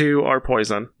other 2 are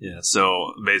poison. Yeah.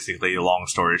 So basically, long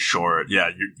story short,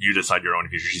 you decide your own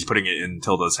future. She's putting it in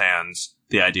Tilda's hands.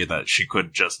 The idea that she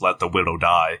could just let the widow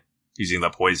die using the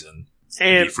poison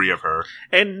and be free of her.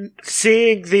 And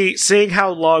seeing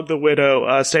how long the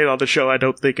widow stayed on the show, I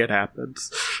don't think it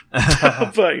happens.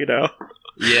 But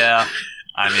yeah.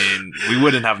 I mean, we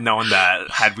wouldn't have known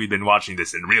that had we been watching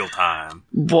this in real time.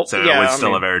 Well, so it was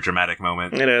still a very dramatic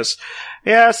moment. It is.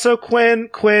 Yeah, so Quinn,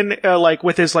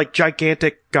 with his,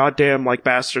 gigantic goddamn,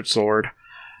 bastard sword.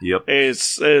 Yep.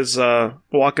 Is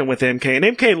walking with MK.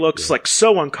 And MK looks,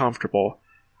 so uncomfortable.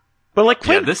 But,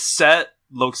 Quinn... Yeah, this set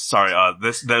looks... Sorry,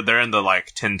 they're in the,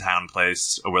 Tin Town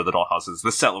place where the dollhouse is.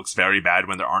 This set looks very bad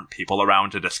when there aren't people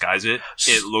around to disguise it.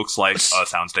 It looks like a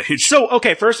soundstage. So,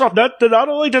 okay, first off, not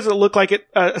only does it look like a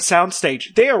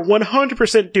soundstage, they are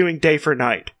 100% doing day for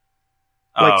night.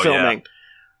 Filming.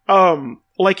 Yeah.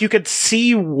 You could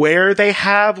see where they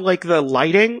have, the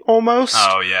lighting, almost.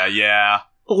 Oh, yeah.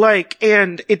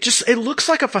 And it looks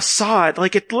like a facade.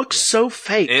 It looks so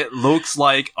fake. It looks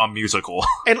like a musical.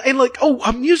 and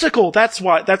a musical. That's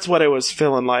what it was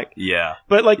feeling like. Yeah.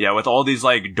 But with all these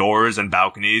doors and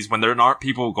balconies, when there aren't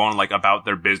people going about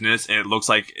their business, it looks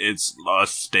like it's a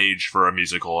stage for a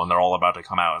musical and they're all about to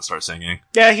come out and start singing.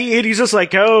 Yeah, he's just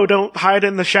like, oh, don't hide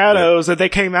in the shadows. Yeah. And they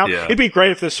came out. Yeah. It'd be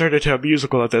great if this turned into a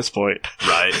musical at this point.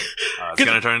 Right. It's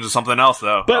gonna turn into something else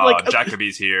though. But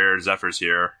Jacoby's here, Zephyr's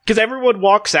here. Because everyone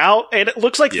walks out and it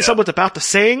looks like someone's about to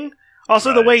sing.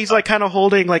 Also, the Right. way he's like kind of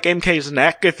holding like MK's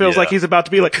neck, it feels Yeah. like he's about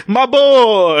to be like, "My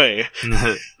boy."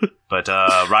 But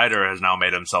Ryder has now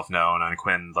made himself known, and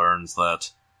Quinn learns that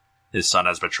his son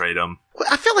has betrayed him.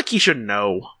 I feel like he should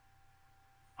know.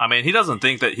 I mean, he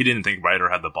didn't think Ryder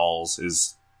had the balls,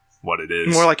 is what it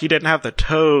is. More like he didn't have the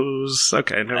toes.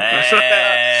 Okay, no.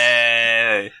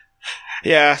 Hey!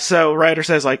 Yeah. So Ryder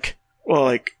says like, well,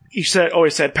 like you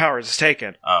always said, powers is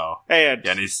taken, Oh. and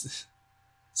Yeah, and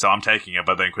so I'm taking it,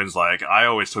 but then Quinn's like, I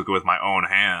always took it with my own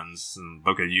hands, and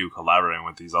look at you collaborating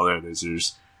with these other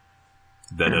losers.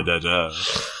 Da-da-da-da.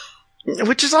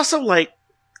 which is also like,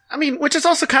 which is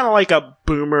also kind of like a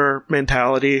boomer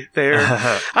mentality there.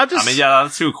 I'm just, I mean, yeah,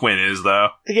 that's who Quinn is, though.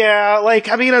 yeah, like,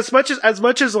 as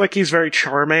much as like he's very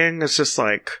charming, it's just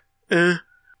like, eh.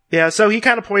 Yeah, so he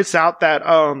kind of points out that,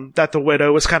 that the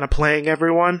widow was kind of playing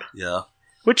everyone, Yeah.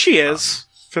 which she is,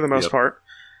 for the most yep. part.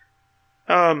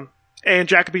 And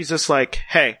Jacoby's just like,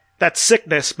 hey, that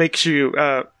sickness makes you,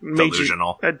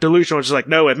 Delusional. Delusional. Just like,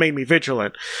 no, it made me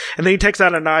vigilant. And then he takes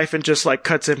out a knife and just like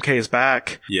cuts MK's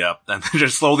back. Yeah, and then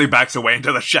just slowly backs away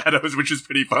into the shadows, which is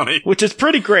pretty funny. Which is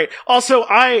pretty great. Also,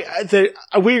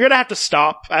 we're gonna have to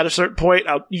stop at a certain point.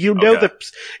 Okay. that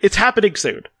it's happening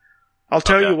soon. I'll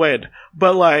tell Okay. you when.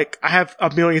 But like, I have a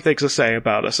million things to say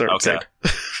about a certain Okay.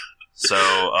 thing. So,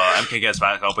 MK gets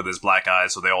back up with his black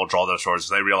eyes, so they all draw their swords.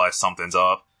 They realize something's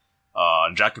up.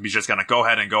 And Jacoby's just gonna go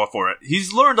ahead and go for it.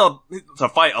 He's learned to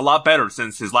fight a lot better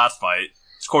since his last fight.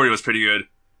 His choreo was pretty good.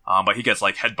 But he gets,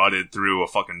 like, headbutted through a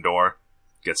fucking door.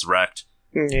 Gets wrecked.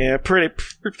 Yeah,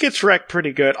 it gets wrecked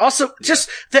pretty good. Also, just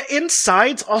the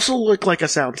insides also look like a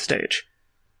soundstage.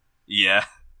 Yeah.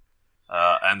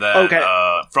 And then, Okay.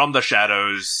 From the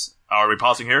shadows, are we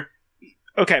pausing here?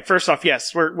 Okay, first off,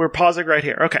 yes, we're pausing right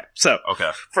here. Okay, so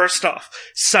Okay. first off,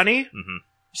 Sonny, Mhm.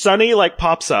 Sonny like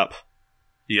pops up.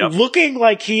 Yep. Looking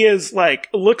like he is like,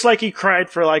 looks like he cried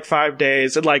for like 5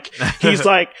 days, and like he's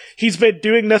like he's been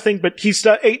doing nothing but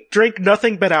drank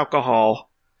nothing but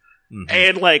alcohol, Mhm.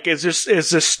 and like is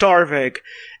just starving,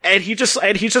 and he just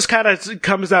kind of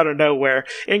comes out of nowhere.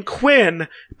 And Quinn,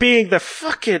 being the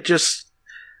fucking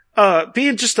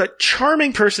being just a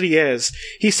charming person he is,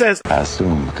 he says, I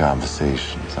assume the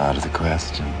conversation's out of the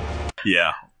question.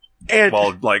 Yeah. and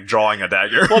While, like, drawing a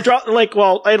dagger.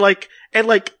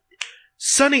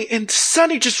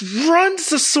 Sonny just runs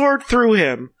the sword through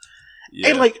him. Yeah.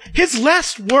 And like his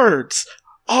last words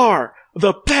are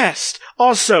the best.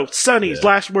 Also, Sonny's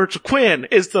last words to Quinn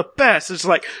is the best. It's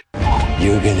like,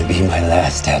 You're gonna be my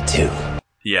last tattoo.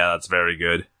 Yeah, that's very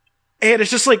good. and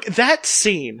it's just like that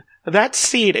scene.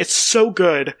 It's so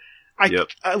good. Yep.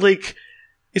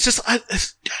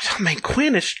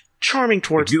 Quinn is charming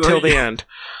towards You- till the end.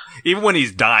 Even when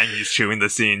he's dying, he's chewing the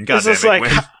scene. God It's damn just it, like,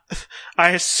 Quinn. I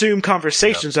assume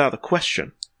conversation's out of the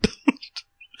question.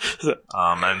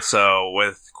 And so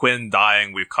with Quinn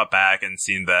dying, we've cut back and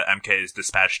seen that MK has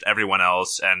dispatched everyone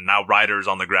else, and now Ryder's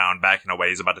on the ground backing away.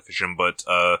 He's about to fish him, but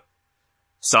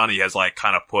Sonny has like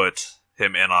kind of put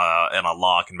him in a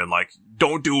lock and been like,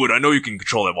 "Don't do it. I know you can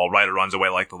control it." While Ryder runs away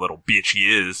like the little bitch he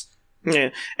is. Yeah,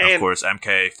 And of and course,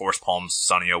 MK force palms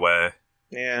Sonny away.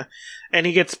 yeah, and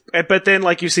he gets, but then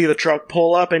like you see the truck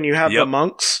pull up, and you have the Yep.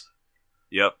 monks.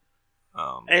 Yep.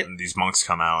 And these monks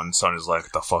come out, and Sonny's like,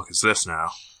 "What the fuck is this now?"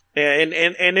 Yeah, and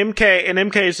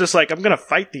MK is just like, I'm gonna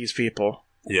fight these people.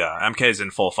 Yeah, MK's in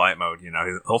full fight mode. You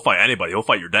know, he'll fight anybody. He'll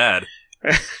fight your dad.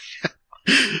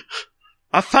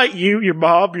 I'll fight you, your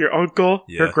mom, your uncle,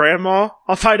 your Yeah. grandma.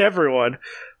 I'll fight everyone.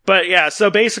 But yeah, so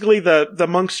basically the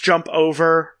monks jump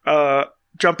over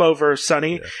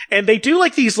Sonny, and they do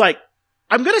like these like,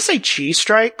 I'm gonna say cheese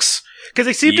strikes, because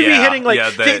they seem to be Yeah, hitting like,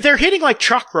 yeah, they're hitting like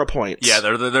chakra points. Yeah,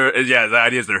 the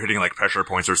idea is they're hitting like pressure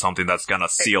points or something that's gonna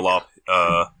seal up.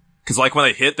 Because like when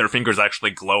they hit, their fingers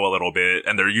actually glow a little bit,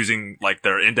 and they're using like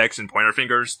their index and pointer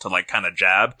fingers to like kind of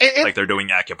jab, And- like they're doing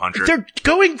acupuncture. They're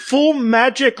going full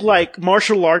magic like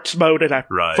martial arts mode, and I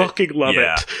Right. fucking love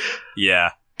Yeah. it. Yeah,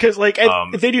 Because like,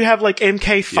 and then you have like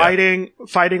MK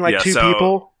fighting like Yeah, two so-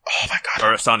 people. Oh my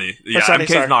god! or Sonny. Yeah, Sonny,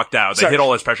 MK's sorry. knocked out. They Sorry. hit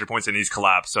all his pressure points and he's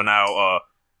collapsed. So now,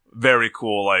 very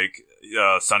cool. Like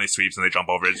Sonny sweeps and they jump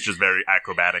over. It's just very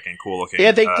acrobatic and cool looking.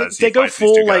 Yeah, they as he go fights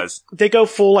these two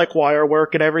full like wire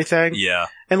work and everything. Yeah.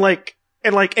 And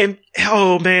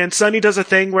oh man, Sonny does a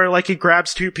thing where like he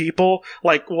grabs two people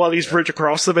like while he's bridge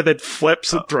across them and then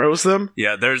flips and throws them.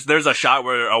 Yeah, there's a shot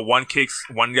where one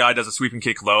guy does a sweeping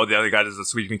kick low, the other guy does a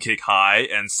sweeping kick high,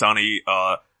 and Sonny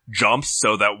jumps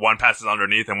so that one passes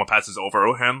underneath and one passes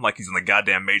over him like he's in the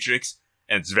goddamn Matrix,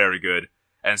 and it's very good.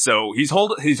 And so he's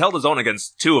held his own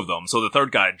against two of them. So the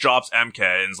third guy drops MK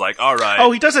and is like, all right.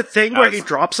 Oh, he does a thing where he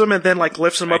drops him and then like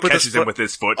lifts him up with his catches foot. him with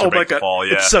his foot to break the fall.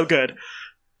 Yeah, it's so good.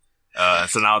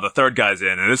 So now the third guy's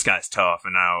in, and this guy's tough.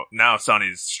 And now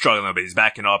Sonny's struggling, but he's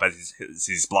backing up as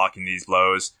he's blocking these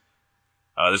blows.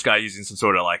 This guy using some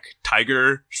sort of like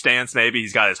tiger stance. Maybe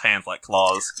he's got his hands like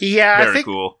claws. Yeah, very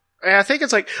cool. I think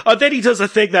it's like, then he does a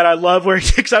thing that I love where he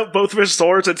takes out both of his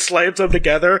swords and slams them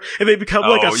together and they become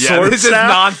like a sword this staff.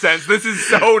 Is nonsense. This is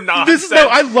so nonsense. No,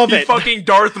 I love it. He fucking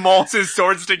Darth Mauls his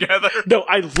swords together. No,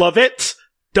 I love it.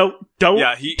 Don't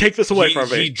take this away from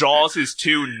me. He draws his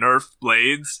two Nerf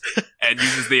blades and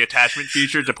uses the attachment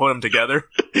feature to put them together.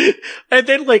 And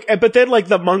then but then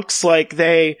the monks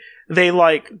they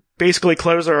like basically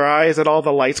close their eyes and all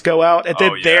the lights go out and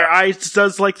then their eyes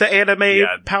does like the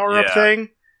anime power up thing.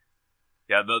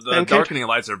 Yeah, the darkening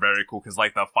lights are very cool because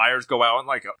like the fires go out and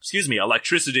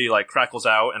electricity like crackles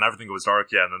out and everything goes dark.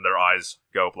 Yeah, and then their eyes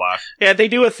go black. Yeah, they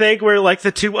do a thing where like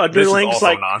the two underlings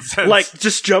like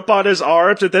just jump on his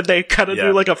arms and then they kind of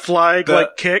do like a flying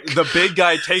kick. The big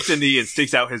guy takes a knee and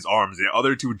sticks out his arms. The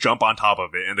other two jump on top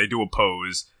of it and they do a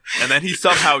pose. And then he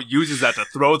somehow uses that to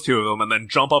throw two of them and then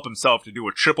jump up himself to do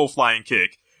a triple flying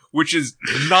kick. Which is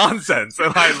nonsense,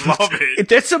 and I love it.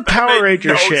 That's some Power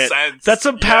Ranger shit. Sense. That's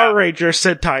some Power Ranger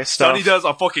Sentai stuff. Sonny does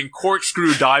a fucking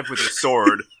corkscrew dive with his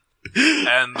sword,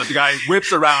 and the guy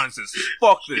whips around and says,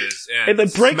 fuck this, and then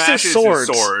breaks his sword.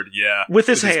 With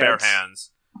his bare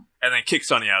hands. And then kicks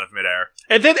Sonny out of midair.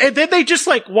 And then they just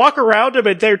like walk around him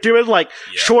and they're doing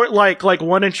short like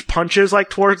 1-inch punches like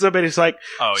towards him and he's like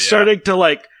starting to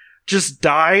like just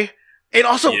die. And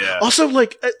also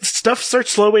stuff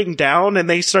starts slowing down and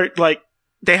they start like,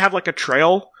 they have like a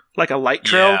trail, like a light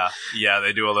trail. Yeah,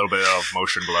 they do a little bit of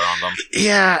motion blur on them.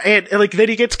 Yeah, and like then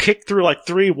he gets kicked through like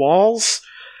 3 walls.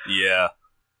 Yeah.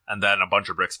 And then a bunch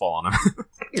of bricks fall on him.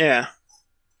 Yeah.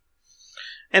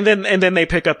 And then they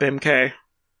pick up MK.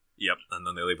 Yep, and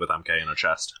then they leave with MK in a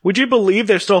chest. Would you believe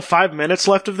there's still 5 minutes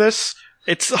left of this?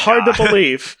 It's hard to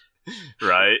believe.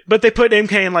 Right? But they put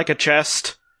MK in like a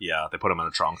chest. Yeah, they put him in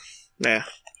a trunk. Yeah.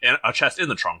 And a chest in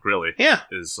the trunk, really. Yeah.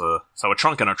 So a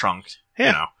trunk in a trunk.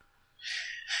 Yeah.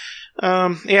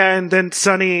 Yeah, and then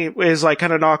Sonny is like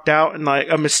kind of knocked out and like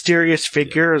a mysterious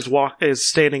figure is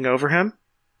standing over him.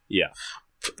 Yeah.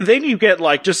 Then you get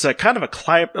like just a kind of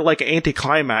a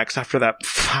anticlimax after that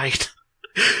fight.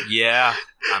 Yeah.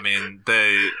 I mean,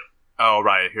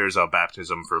 here's a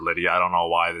baptism for Lydia. I don't know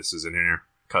why this is in here,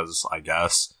 because I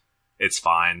guess it's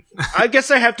fine. I guess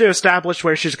they have to establish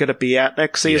where she's going to be at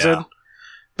next season. Yeah.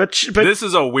 But this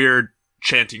is a weird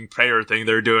chanting prayer thing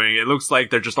they're doing. It looks like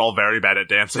they're just all very bad at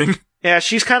dancing. Yeah,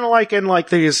 she's kind of like in like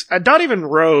these, not even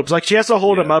robes. Like she has to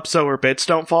hold them up so her bits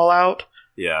don't fall out.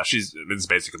 Yeah, it's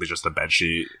basically just a bed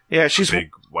sheet. Yeah, she's a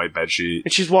big white bed sheet.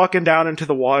 And she's walking down into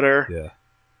the water. Yeah.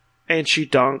 And she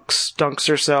dunks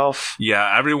herself.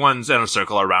 Yeah, everyone's in a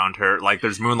circle around her. Like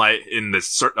there's moonlight in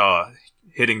this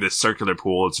hitting this circular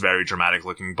pool. It's very dramatic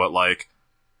looking, but like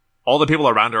all the people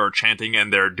around her are chanting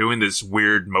and they're doing this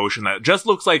weird motion that just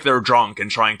looks like they're drunk and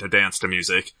trying to dance to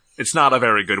music. It's not a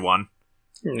very good one.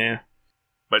 Yeah.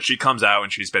 But she comes out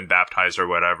and she's been baptized or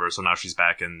whatever, so now she's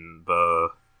back in the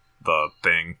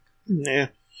thing. Yeah.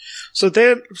 So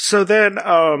then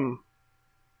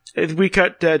we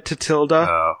cut to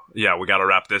Tilda. Yeah, we gotta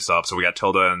wrap this up. So we got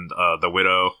Tilda and the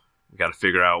Widow. We gotta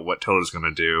figure out what Tilda's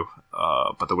gonna do.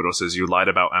 But the Widow says, you lied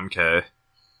about MK.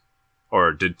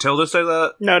 Or did Tilda say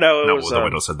that? No, the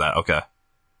Widow said that. Okay.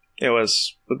 It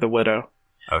was the Widow.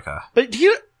 Okay. But do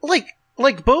you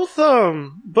like both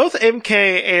MK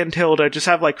and Tilda just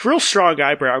have like real strong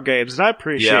eyebrow games, and I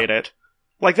appreciate it.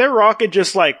 Like they're rocking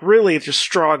just like really just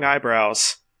strong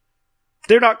eyebrows.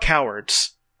 They're not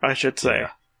cowards, I should say.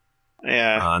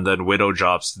 Yeah. And then Widow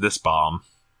drops this bomb.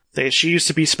 She used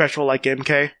to be special like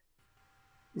MK.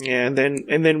 Yeah, and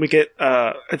then we get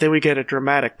a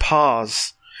dramatic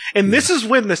pause. And this is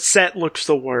when the set looks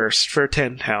the worst for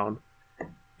Tin Town.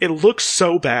 It looks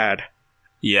so bad.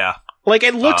 Yeah. Like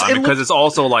it looks because it's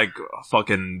also like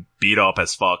fucking beat up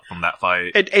as fuck from that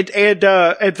fight.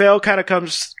 And Vale kind of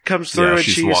comes through. Yeah, and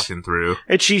she's walking through,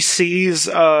 and she sees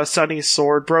Sonny's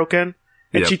sword broken,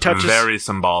 and she touches. Very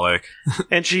symbolic.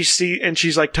 and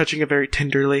she's like touching it very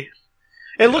tenderly.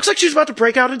 It looks like she's about to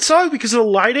break out in song because of the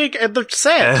lighting and the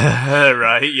set.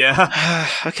 Right? Yeah.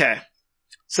 Okay.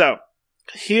 So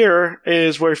here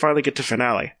is where we finally get to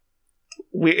finale.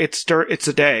 It's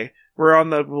a day. We're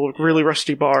on the really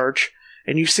rusty barge,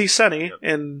 and you see Sonny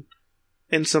in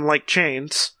some like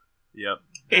chains. Yep.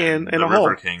 And the a hole.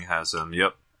 River King has him.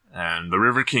 Yep. And the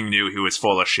River King knew he was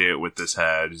full of shit with this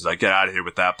head. He's like, get out of here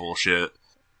with that bullshit.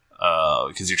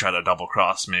 because you try to double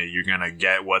cross me, you're gonna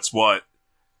get what's what.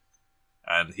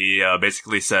 And he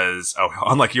basically says, "Oh,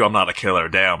 unlike you, I'm not a killer.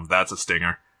 Damn, that's a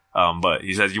stinger." But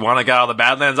he says, "You want to get out of the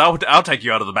Badlands? I'll take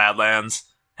you out of the Badlands."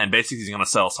 And basically, he's gonna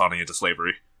sell Sonny into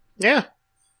slavery. Yeah.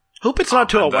 Hope it's not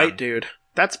to a white dude.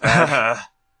 That's bad.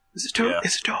 Is it to a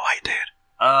white dude?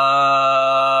 I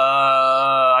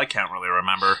can't really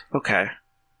remember. Okay.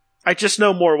 I just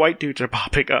know more white dudes are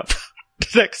popping up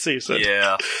next season.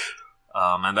 Yeah.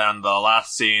 And then the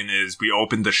last scene is we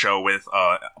open the show with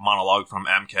a monologue from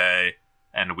MK,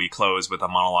 and we close with a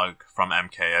monologue from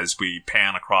MK as we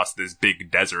pan across this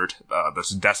big desert, this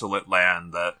desolate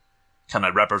land that kind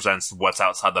of represents what's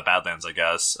outside the Badlands, I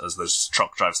guess, as this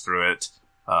truck drives through it.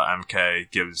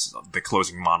 MK gives the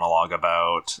closing monologue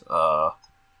about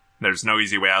there's no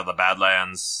easy way out of the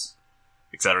Badlands,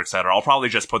 etc., etc. I'll probably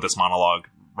just put this monologue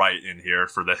right in here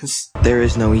for this. There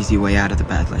is no easy way out of the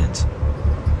Badlands.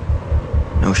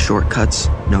 No shortcuts,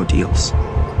 no deals.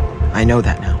 I know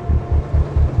that now.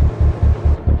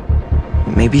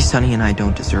 Maybe Sonny and I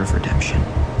don't deserve redemption.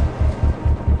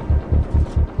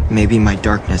 Maybe my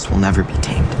darkness will never be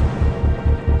tamed.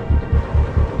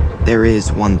 There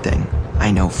is one thing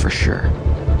I know for sure.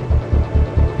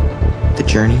 The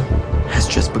journey has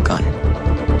just begun.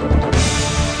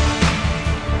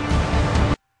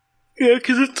 Yeah,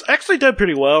 because it's actually done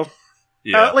pretty well.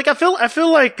 Yeah. I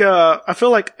feel like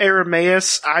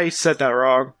Arameus. I said that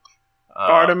wrong.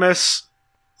 Aramis.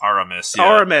 Yeah.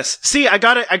 Aramis. See, I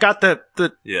got it. I got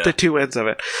the two ends of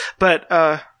it, but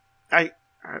I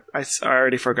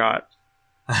already forgot.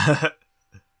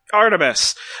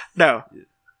 Artemis. No.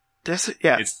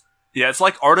 It's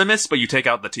like Artemis, but you take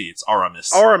out the T. It's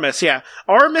Aramis. Aramis, yeah.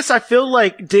 Aramis, I feel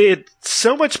like, did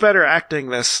so much better acting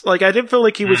this. Like, I didn't feel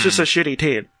like he was just a shitty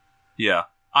teen. Yeah.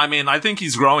 I mean, I think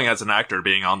he's growing as an actor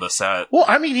being on the set. Well,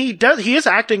 I mean, he is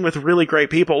acting with really great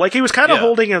people. Like, he was kind of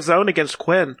holding his own against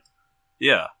Quinn.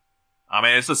 Yeah. I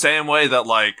mean, it's the same way that,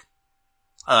 like,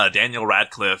 Daniel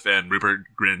Radcliffe and Rupert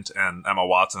Grint and Emma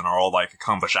Watson are all, like,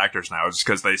 accomplished actors now, just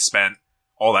because they spent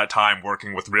all that time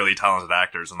working with really talented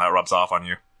actors, and that rubs off on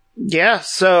you. Yeah,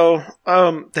 so,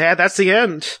 that's the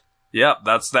end. Yeah,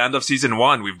 that's the end of season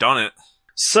 1. We've done it.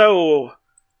 So,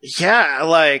 yeah,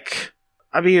 like,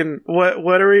 I mean,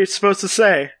 what are we supposed to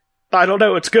say? I don't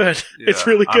know, it's good. Yeah. It's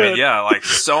really good. I mean, yeah, like,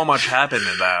 so much happened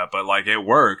in that, but, like, it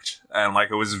worked, and,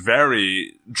 like, it was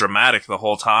very dramatic the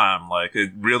whole time. Like,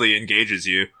 it really engages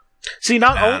you. See,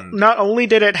 not only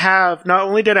did it have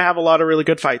a lot of really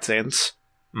good fight scenes,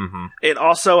 it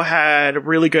also had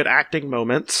really good acting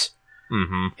moments.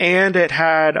 And it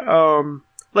had,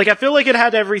 I feel like it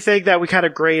had everything that we kind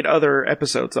of grade other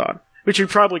episodes on. Which we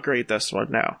probably grade this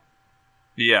one now.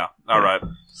 Yeah, alright.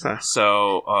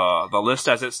 So, the list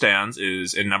as it stands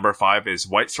is, in number 5 is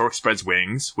White Stork Spreads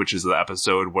Wings, which is the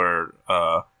episode where,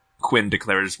 Quinn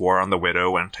declares war on the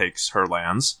Widow and takes her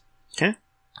lands. Okay.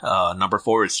 Number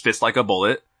 4 is Fist Like a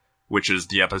Bullet, which is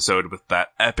the episode with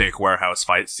that epic warehouse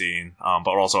fight scene,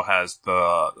 but also has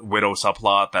the Widow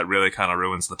subplot that really kind of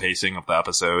ruins the pacing of the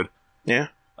episode. Yeah.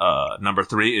 Number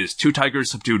 3 is Two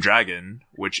Tigers Subdue Dragon,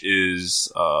 which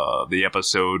is the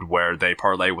episode where they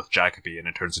parlay with Jacoby and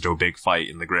it turns into a big fight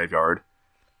in the graveyard.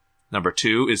 Number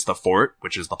 2 is The Fort,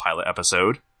 which is the pilot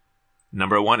episode.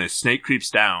 Number 1 is Snake Creeps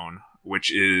Down,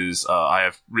 which is, I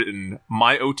have written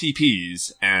My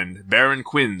OTPs and Baron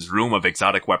Quinn's Room of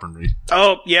Exotic Weaponry.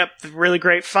 Oh, yep, really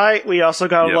great fight. We also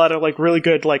got a lot of, like, really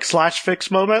good, like, slash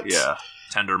fix moments. Yeah,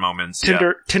 tender moments.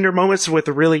 Tender moments with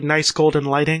really nice golden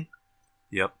lighting.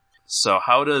 Yep. So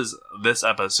how does this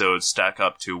episode stack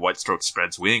up to White Stork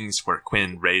Spreads Wings, where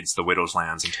Quinn raids the Widow's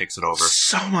lands and takes it over?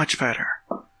 So much better.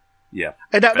 Yeah.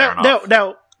 And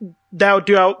now,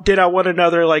 did I want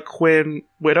another, like, Quinn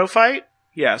Widow fight?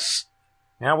 Yes.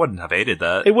 Yeah, I wouldn't have hated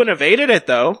that. It wouldn't have hated it,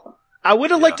 though. I would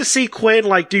have liked to see Quinn,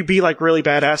 like, be, like, really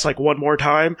badass, like, one more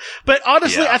time. But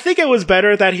honestly, I think it was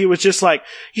better that he was just, like,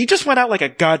 he just went out like a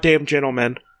goddamn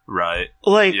gentleman. Right.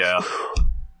 Like, yeah.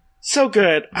 So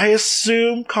good. I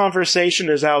assume conversation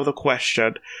is out of the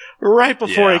question. Right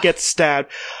before he gets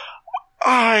stabbed.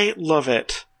 I love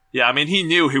it. Yeah, I mean, he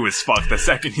knew he was fucked the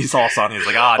second he saw Sonny. He's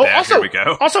like, damn, here we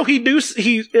go. Also, he knew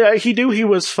he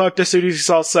was fucked as soon as he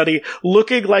saw Sonny,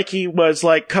 looking like he was,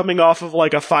 like, coming off of,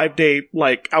 like, a 5-day,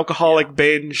 like, alcoholic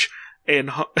binge, and,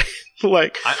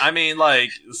 like... I mean,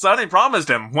 like, Sonny promised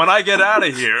him, when I get out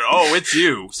of here, it's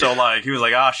you. So, like, he was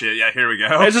like, shit, yeah, here we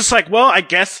go. It's just like, well, I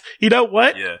guess, you know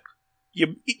what? Yeah.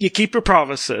 You keep your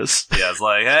promises. Yeah, it's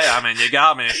like, hey, I mean, you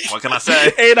got me. What can I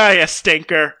say? Ain't I a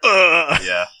stinker? Ugh.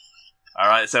 Yeah.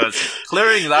 Alright, so it's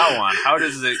clearing that one. How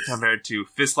does it compare to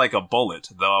Fist Like a Bullet,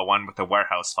 the one with the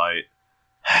warehouse fight?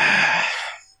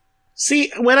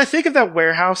 See, when I think of that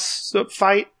warehouse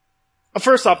fight,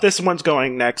 first off, this one's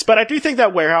going next, but I do think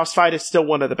that warehouse fight is still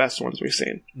one of the best ones we've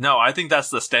seen. No, I think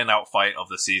that's the standout fight of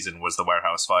the season was the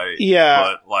warehouse fight. Yeah.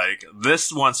 But, like,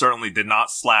 this one certainly did not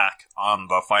slack on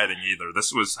the fighting either.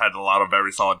 This had a lot of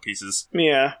very solid pieces.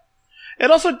 Yeah.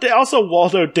 And also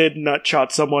Waldo did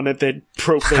nutshot someone and then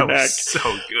broke their That neck. was so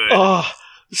good. Oh,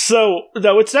 so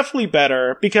no, it's definitely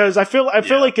better because I feel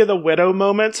like the Widow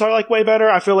moments are like way better.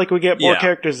 I feel like we get more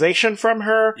characterization from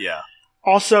her. Yeah.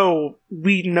 Also,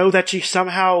 we know that she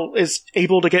somehow is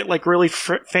able to get like really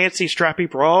fancy strappy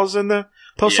bras in the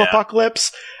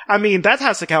post-apocalypse. I mean, that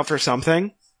has to count for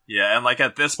something. Yeah, and like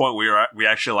at this point, we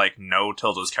actually like know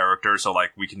Tilda's character, so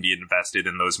like we can be invested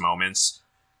in those moments,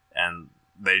 and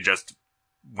they just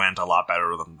went a lot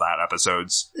better than that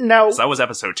episode's. Now, so that was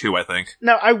episode 2, I think.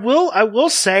 Now, I will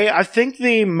say, I think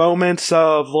the moments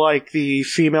of like the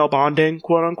female bonding,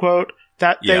 quote unquote,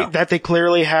 that they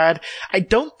clearly had, I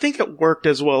don't think it worked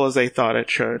as well as they thought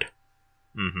it should.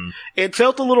 Mm-hmm. It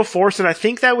felt a little forced, and I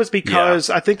think that was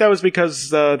because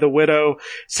the Widow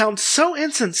sounds so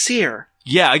insincere.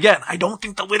 Yeah, again, I don't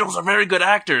think the Widow's a very good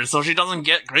actor, so she doesn't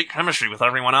get great chemistry with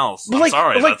everyone else. I'm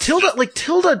sorry. Like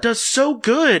Tilda does so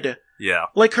good. Yeah.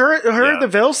 Like her the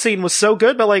Veil scene was so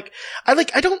good, but like I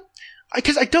don't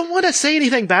want to say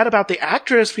anything bad about the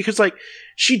actress because like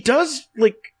she does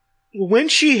like when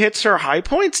she hits her high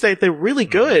points, they're really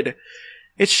good.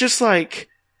 It's just like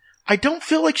I don't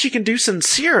feel like she can do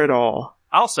sincere at all.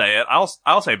 I'll say it.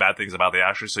 I'll say bad things about the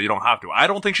actress, so you don't have to. I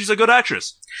don't think she's a good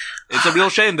actress. It's a real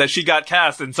shame that she got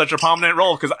cast in such a prominent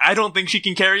role because I don't think she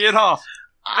can carry it off.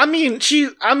 I'm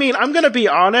gonna be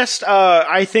honest.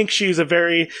 I think she's a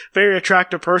very, very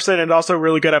attractive person and also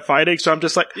really good at fighting. So I'm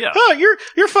just like,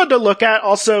 you're fun to look at.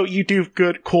 Also, you do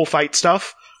good, cool fight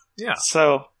stuff. Yeah.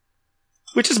 So,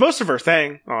 which is most of her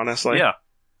thing, honestly. Yeah.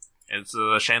 It's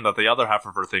a shame that the other half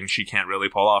of her thing she can't really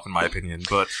pull off, in my opinion.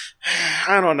 But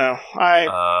I don't know.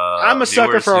 I'm a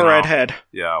sucker for a redhead.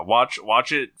 Yeah,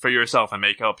 watch it for yourself and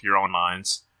make up your own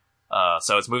minds.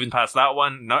 So it's moving past that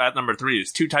one. No, at number 3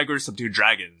 is Two Tigers Subdue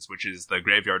Dragons, which is the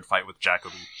graveyard fight with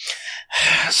Jacoby.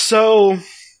 So,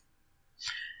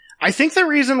 I think the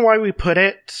reason why we put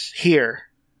it here,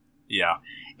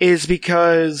 is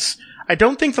because I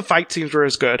don't think the fight scenes were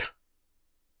as good.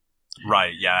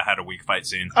 Right, yeah, I had a weak fight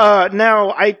scene.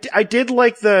 Now, I did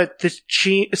like the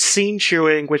scene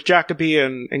chewing with Jacoby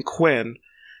and Quinn,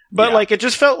 but like, it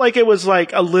just felt like it was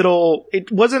like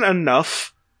it wasn't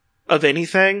enough of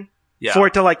anything for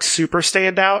it to like super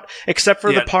stand out, except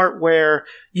for the part where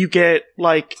you get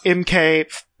like MK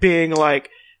being like,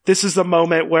 this is the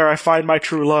moment where I find my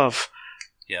true love.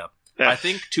 Yeah. I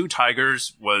think Two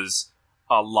Tigers was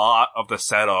a lot of the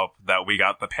setup that we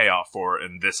got the payoff for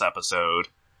in this episode.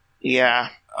 Yeah.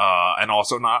 And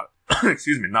also not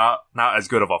as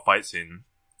good of a fight scene.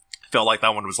 Felt like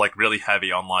that one was like really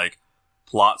heavy on like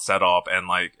plot setup and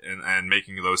like, and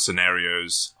making those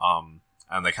scenarios,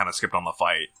 and they kind of skipped on the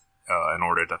fight, in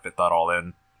order to fit that all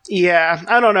in. Yeah,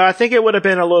 I don't know. I think it would have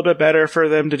been a little bit better for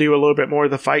them to do a little bit more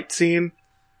of the fight scene.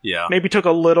 Yeah. Maybe took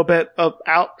a little bit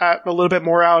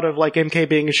more out of like MK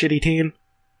being a shitty teen.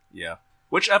 Yeah.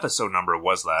 Which episode number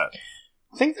was that?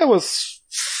 I think that was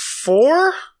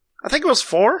 4? I think it was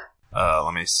 4.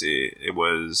 Let me see. It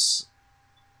was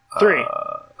 3.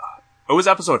 It was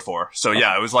episode 4. So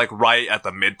yeah, it was like right at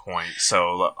the midpoint.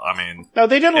 So I mean, no,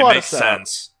 they did a lot of setup. It makes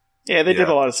sense. Yeah, they did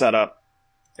a lot of setup.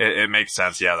 It makes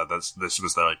sense. Yeah, that this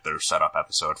was their setup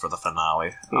episode for the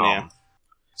finale. Yeah.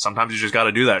 Sometimes you just got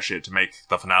to do that shit to make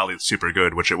the finale super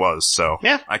good, which it was. So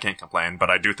yeah, I can't complain. But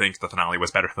I do think the finale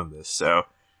was better than this. So,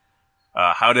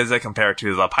 how does it compare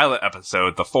to the pilot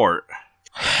episode, The Fort?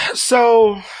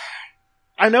 So,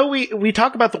 I know we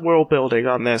talk about the world building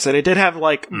on this, and it did have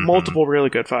like multiple really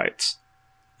good fights.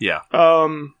 Yeah.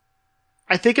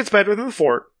 I think it's better than The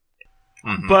Fort,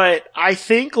 but I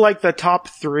think like the top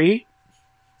 3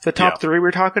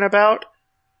 we're talking about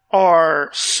are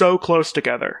so close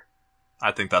together.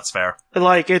 I think that's fair.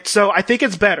 Like I think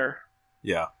it's better.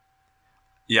 Yeah.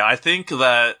 Yeah, I think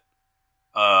that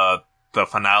the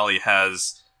finale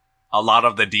has a lot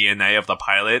of the DNA of the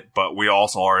pilot, but we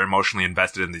also are emotionally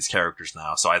invested in these characters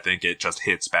now, so I think it just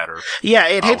hits better. Yeah,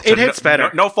 it hits better.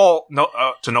 No fault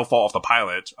of the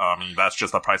pilot. I mean, that's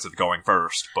just the price of going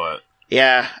first, but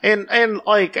yeah, and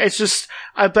like it's just,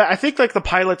 I think like the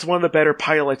pilot's one of the better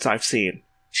pilots I've seen.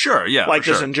 Sure, yeah, like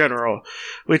just in general,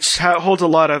 which holds a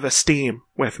lot of esteem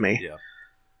with me. Yeah.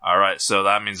 All right, so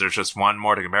that means there's just one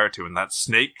more to compare it to, and that's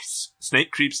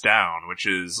Snake Creeps Down, which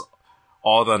is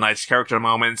all the nice character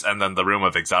moments, and then the room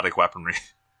of exotic weaponry.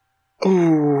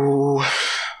 Ooh.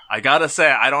 I gotta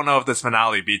say, I don't know if this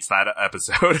finale beats that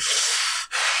episode.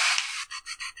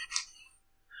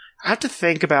 I have to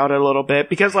think about it a little bit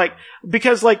because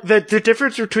the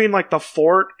difference between like the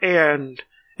fort and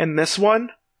this one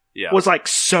was like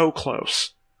so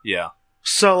close. Yeah.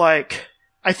 So like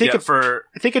I think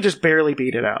I think it just barely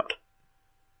beat it out.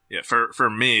 Yeah, for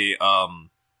me,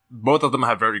 both of them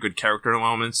have very good character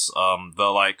moments. The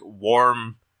like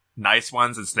warm, nice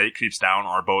ones and Snake Creeps Down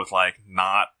are both like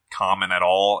not common at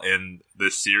all in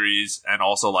this series, and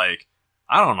also like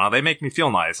I don't know, they make me feel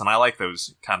nice, and I like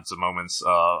those kinds of moments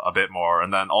a bit more.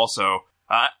 And then also,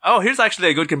 here's actually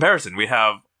a good comparison. We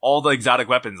have all the exotic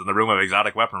weapons in the room of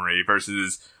exotic weaponry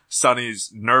versus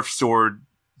Sonny's Nerf sword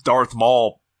Darth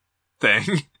Maul thing.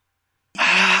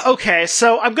 Okay,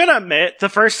 so I'm gonna admit, the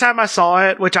first time I saw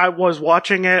it, which I was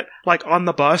watching it like on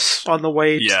the bus on the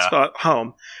way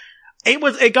home,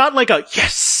 it got like a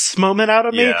yes moment out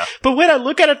of me. Yeah. But when I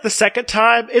look at it the second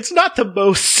time, it's not the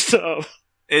most.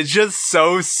 It's just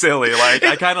so silly. Like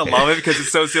I kind of love it because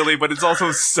it's so silly, but it's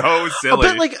also so silly.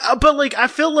 But I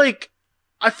feel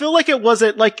like it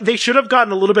wasn't like they should have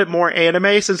gotten a little bit more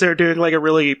anime since they were doing like a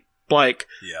really like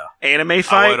anime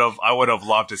fight. I would have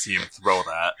loved to see him throw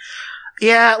that.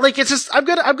 Yeah, like it's just I'm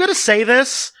gonna say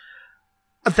this.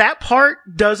 That part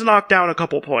does knock down a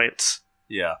couple points.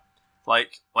 Yeah.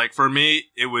 Like for me,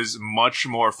 it was much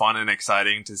more fun and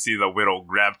exciting to see the Whittle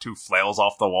grab two flails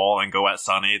off the wall and go at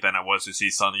Sonny than it was to see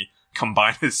Sonny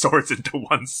combine his swords into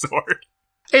one sword.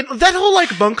 And that whole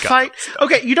like monk fight.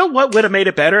 Okay, you know what would have made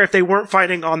it better if they weren't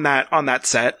fighting on that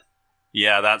set?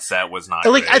 Yeah, that set was not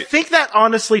like great. I think that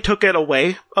honestly took it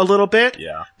away a little bit.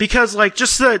 Yeah. Because like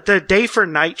just the day for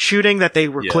night shooting that they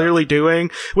were clearly doing,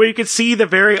 where you could see the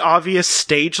very obvious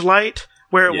stage light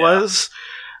where it was,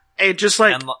 and just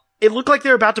like it looked like they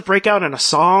were about to break out in a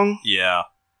song. Yeah.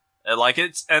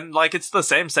 It's the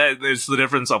same set. There's the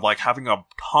difference of like having a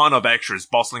ton of extras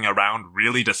bustling around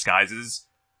really disguises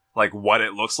like what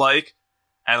it looks like,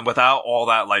 and without all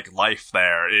that like life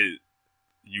there,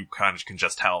 you kind of can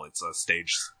just tell it's a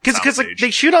stage. Because like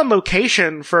they shoot on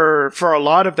location for a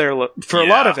lot of a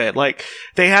lot of it. Like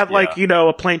they have like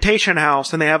a plantation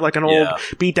house, and they have like an old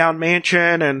beat down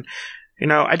mansion, and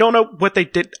I don't know what they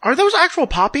did. Are those actual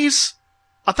poppies?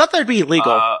 I thought that'd be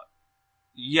illegal.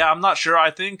 Yeah, I'm not sure. I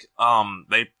think I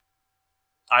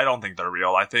don't think they're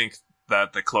real. I think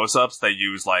that the close-ups they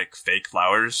use like fake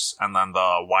flowers, and then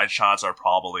the wide shots are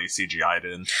probably CGI'd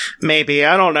in. Maybe,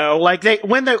 I don't know. Like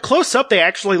when they're close up, they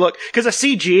actually look, because the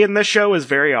CG in this show is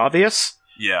very obvious.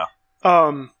 Yeah.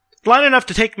 Not enough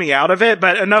to take me out of it,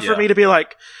 but enough for me to be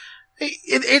like,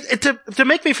 to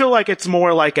make me feel like it's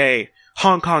more like a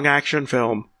Hong Kong action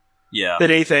film. Yeah.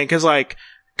 Than anything, because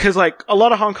a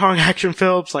lot of Hong Kong action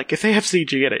films, like if they have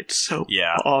CG in it, it's so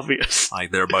obvious.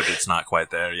 Like their budget's not quite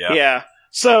there. Yeah. Yeah.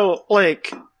 So,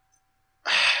 like,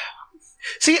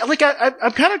 see, like,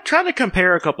 I'm kind of trying to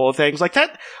compare a couple of things. Like,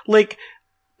 that, like,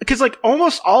 because, like,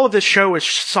 almost all of this show is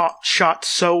shot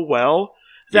so well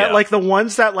that, like, the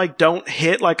ones that, like, don't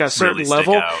hit, like, a certain really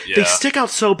level, they stick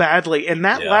out so badly. And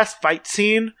that last fight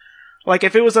scene, like,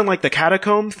 if it was in, like, the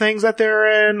catacomb things that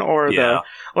they're in, or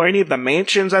or any of the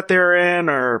mansions that they're in,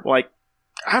 or, like,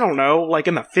 I don't know, like,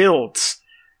 in the fields,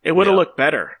 it would have looked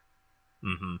better.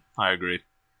 Mm-hmm. I agree.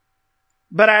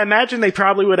 But I imagine they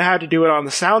probably would have had to do it on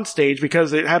the soundstage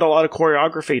because it had a lot of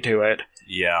choreography to it.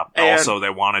 Yeah. And also, they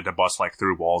wanted to bust like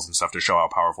through walls and stuff to show how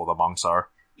powerful the monks are.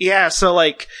 Yeah. So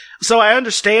I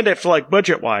understand it for like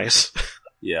budget wise.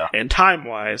 Yeah. And time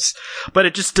wise, but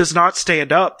it just does not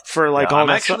stand up for like all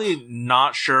that stuff. I'm actually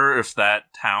not sure if that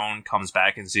town comes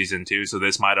back in season 2. So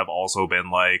this might have also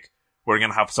been like, we're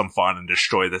gonna have some fun and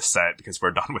destroy this set because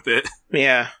we're done with it.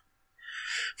 Yeah.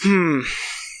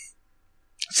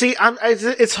 See,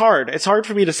 it's hard. It's hard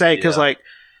for me to say because I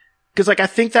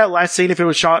think that last scene, if it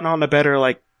was shot on a better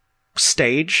like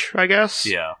stage, I guess,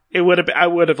 I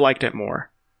would have liked it more.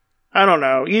 I don't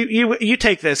know. You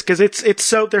take this because it's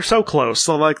so they're so close.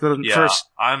 So like the first,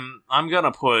 I'm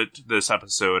gonna put this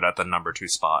episode at the number 2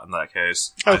 spot in that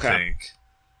case. Okay.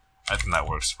 I think that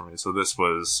works for me. So this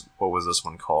was, what was this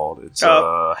one called? It's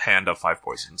Hand of 5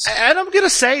 Poisons. And I'm gonna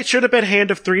say it should have been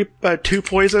Hand of 2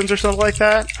 Poisons or something like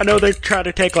that. I know they try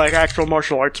to take like actual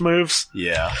martial arts moves.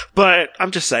 Yeah. But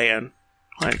I'm just saying,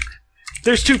 like,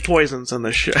 there's 2 poisons in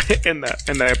this show, in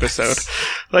the episode.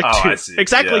 Like 2. I see.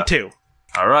 Exactly 2.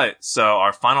 Alright, so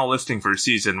our final listing for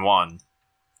season 1.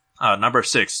 Number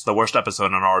 6, the worst episode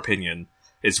in our opinion,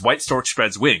 is White Stork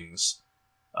Spreads Wings,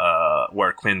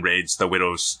 where Quinn raids the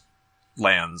Widow's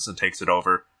lands and takes it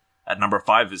over. At number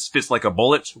 5 is Fist Like a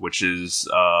Bullet, which is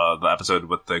the episode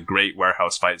with the great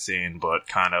warehouse fight scene, but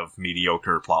kind of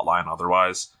mediocre plotline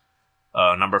otherwise.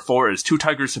 Number 4 is Two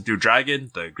Tigers Subdue Dragon,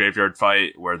 the graveyard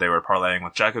fight where they were parlaying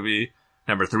with Jacoby.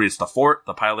 Number 3 is The Fort,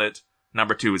 the pilot.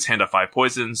 Number 2 is Hand of Five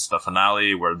Poisons, the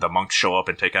finale, where the monks show up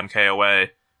and take MK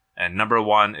away. And number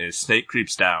 1 is Snake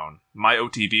Creeps Down, My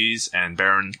OTBs, and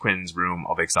Baron Quinn's Room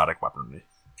of Exotic Weaponry.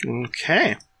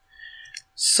 Okay.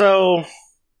 So,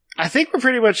 I think we're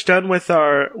pretty much done with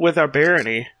our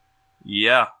barony.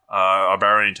 Yeah, our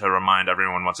barony, to remind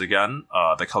everyone once again,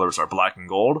 the colors are black and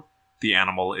gold. The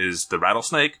animal is the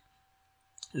rattlesnake.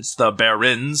 It's the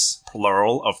barons,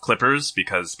 plural, of clippers,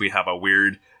 because we have a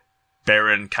weird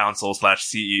baron council /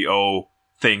 CEO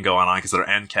thing going on, because they're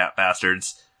ANCAP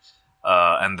bastards.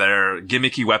 And their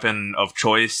gimmicky weapon of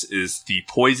choice is the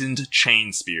poisoned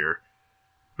chain spear,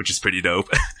 which is pretty dope.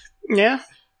 Yeah.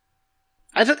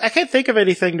 I can't think of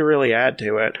anything to really add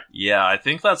to it. Yeah, I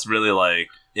think that's really, like,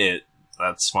 it.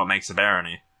 That's what makes a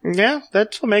barony. Yeah,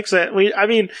 that's what makes it.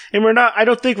 I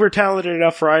don't think we're talented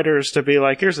enough writers to be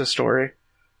like, here's a story.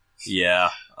 Yeah,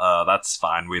 that's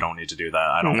fine. We don't need to do that.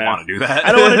 I don't want to do that.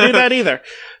 I don't want to do that either.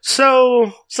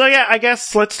 So yeah, I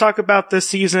guess let's talk about this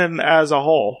season as a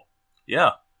whole.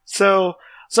 Yeah. So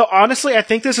honestly, I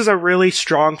think this is a really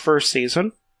strong first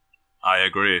season. I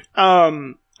agree.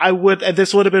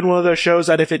 This would have been one of those shows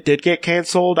that if it did get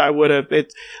canceled, I would have,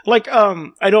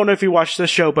 I don't know if you watched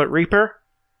this show, but Reaper,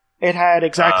 it had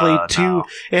exactly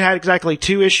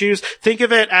two issues. Think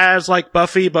of it as like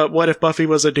Buffy, but what if Buffy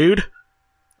was a dude?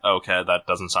 Okay, that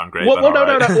doesn't sound great. No.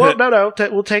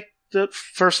 We'll take the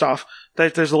first off.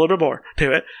 There's a little bit more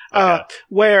to it. Okay.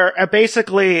 Where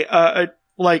basically, a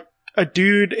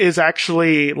dude is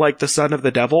actually like the son of the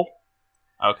devil.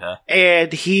 Okay.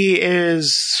 And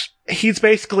he's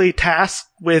basically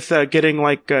tasked with getting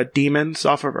like demons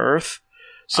off of Earth.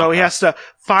 So he has to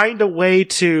find a way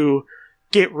to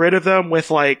get rid of them with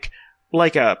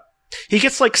he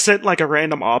gets like sent like a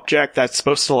random object that's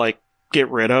supposed to like get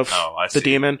rid of the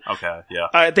demon. Okay,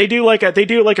 yeah. They do like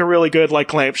a really good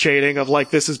like lamp shading of like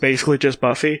this is basically just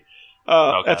Buffy.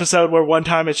 Episode where one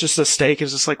time it's just a steak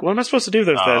is just like, what am I supposed to do with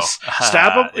this?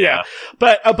 Stab him? Yeah.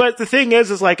 But the thing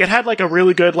is like it had like a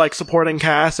really good like supporting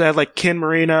cast. It had like Ken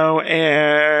Marino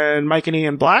and Mike and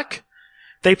Ian Black.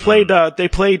 They played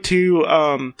two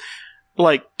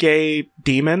like gay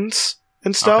demons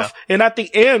and stuff. Okay. And at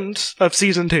the end of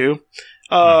season 2,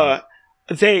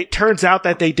 turns out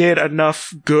that they did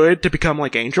enough good to become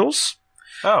like angels.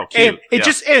 Oh, cute. And it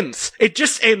just ends. It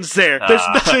just ends there. There's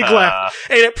nothing left.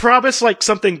 And it promised like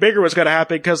something bigger was going to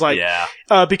happen because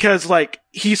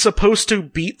he's supposed to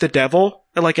beat the devil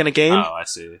like in a game. Oh, I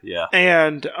see. Yeah.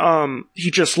 And he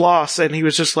just lost, and he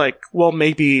was just like, well,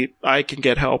 maybe I can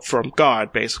get help from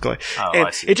God, basically. Oh, and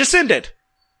I see. It just ended.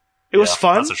 It was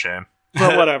fun. That's a shame.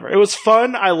 But whatever. It was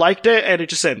fun. I liked it, and it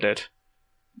just ended.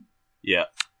 Yeah.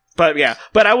 But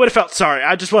I would have felt sorry.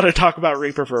 I just wanted to talk about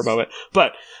Reaper for a moment.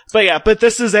 But I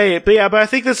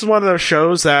think this is one of those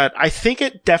shows that I think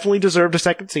it definitely deserved a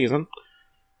second season.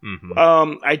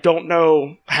 Mm-hmm. I don't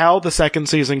know how the second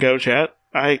season goes yet.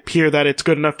 I hear that it's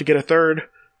good enough to get a third.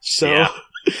 So yeah.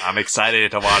 I'm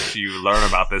excited to watch you learn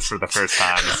about this for the first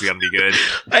time. This is gonna be good.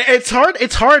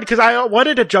 It's hard because I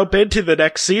wanted to jump into the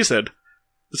next season.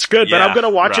 It's good, but I'm going to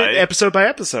watch it episode by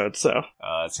episode, so.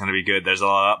 It's going to be good. There's a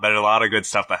lot of good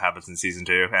stuff that happens in season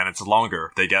 2, and it's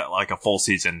longer. They get like a full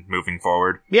season moving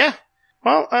forward. Yeah.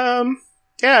 Well,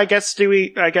 I guess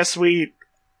we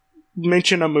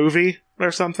mention a movie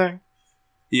or something.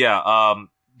 Yeah,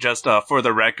 just for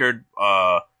the record,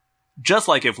 just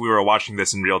like if we were watching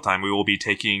this in real time, we will be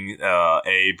taking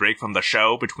a break from the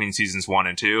show between seasons 1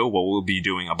 and 2, where we'll be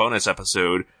doing a bonus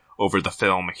episode over the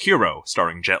film Hero,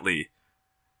 starring Jet Li.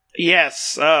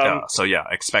 Yes. So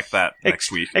expect that next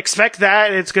week. Expect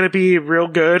that. It's going to be real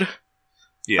good.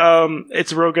 Yeah.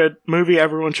 It's a real good movie.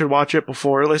 Everyone should watch it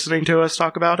before listening to us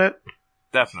talk about it.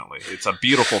 Definitely. It's a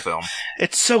beautiful film.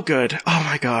 It's so good. Oh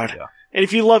my god. Yeah. And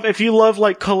if you love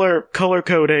like color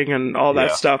coding and all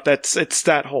that stuff, it's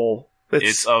that whole.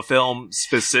 It's a film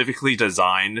specifically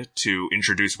designed to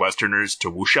introduce Westerners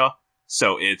to wuxia,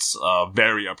 so it's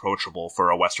very approachable for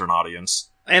a Western audience.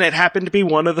 And it happened to be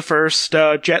one of the first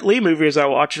Jet Li movies I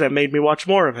watched, and it made me watch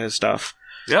more of his stuff.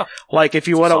 Yeah. Like if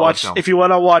you want to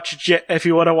watch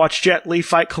Jet Li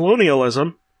fight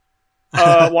colonialism,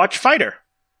 watch Fighter.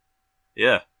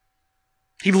 Yeah.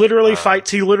 He literally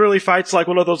fights like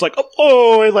one of those like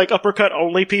uppercut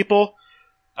only people.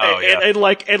 Oh yeah. And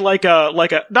like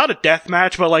a not a death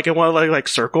match, but like in one of like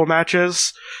circle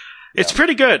matches. It's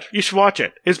pretty good. You should watch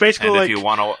it. It's basically and like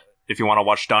if you want to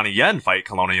watch Donnie Yen fight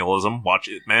colonialism, watch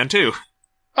Ip Man 2.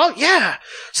 Oh yeah.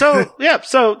 So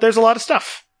so there's a lot of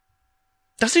stuff.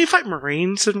 Doesn't he fight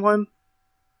Marines in one?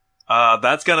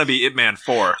 That's gonna be Ip Man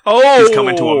 4. Oh! He's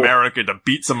coming to America to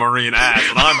beat some Marine ass,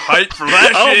 and I'm hyped for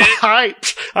that I'm shit!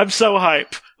 hyped! I'm so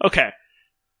hyped. Okay.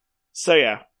 So,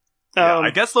 yeah. Yeah, I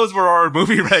guess those were our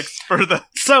movie recs for the...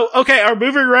 So, okay, our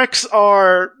movie recs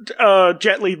are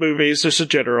Jet Li movies, just in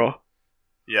general.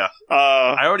 Yeah.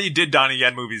 I already did Donnie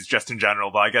Yen movies just in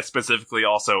general, but I guess specifically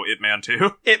also Ip Man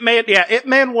 2. Ip Man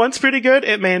 1's pretty good.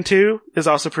 Ip Man 2 is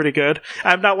also pretty good.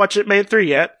 I've not watched Ip Man 3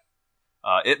 yet.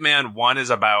 Ip Man 1 is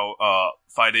about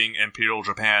fighting Imperial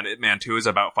Japan. Ip Man 2 is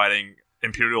about fighting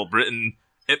Imperial Britain.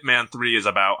 Ip Man 3 is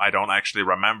about, I don't actually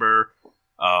remember,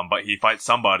 but he fights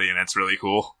somebody and it's really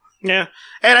cool. Yeah.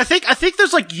 And I think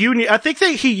there's like I think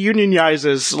that he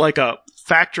unionizes like a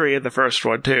factory in the first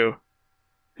one too.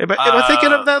 Am I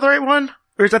thinking of that the right one?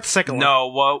 Or is that the second one?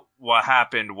 No, what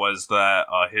happened was that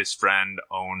his friend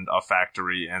owned a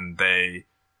factory and they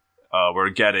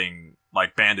were getting,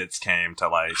 like, bandits came to,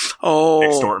 like,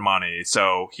 extort money.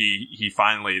 So he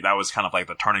finally, that was kind of like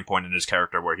the turning point in his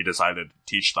character where he decided to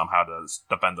teach them how to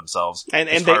defend themselves. And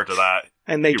prior to that,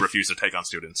 he refused to take on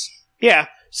students. Yeah.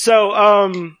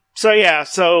 So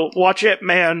watch Ip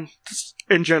Man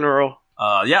in general.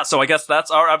 So I guess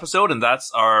that's our episode, and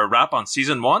that's our wrap on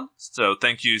season 1. So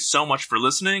thank you so much for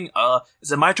listening.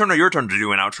 Is it my turn or your turn to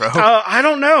do an outro? I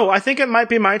don't know. I think it might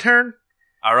be my turn.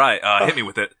 Alright, hit me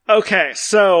with it. Okay,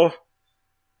 so...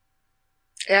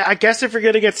 Yeah, I guess if you're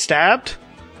gonna get stabbed,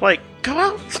 like, go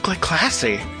out and look, like,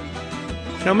 classy.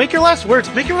 Make your last words,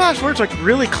 like,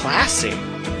 really classy.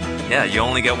 Yeah, you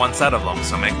only get one set of them,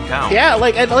 so make them count. Yeah,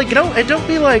 don't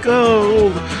be like,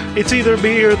 oh, it's either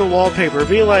me or the wallpaper.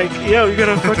 Be like, yo, you're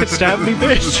gonna fucking stab me,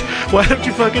 bitch. Why don't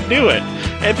you fucking do it?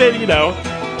 And then,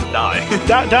 die.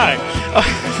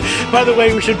 Die. By the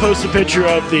way, we should post a picture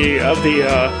of the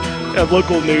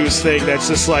local news thing that's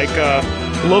just like,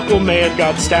 local man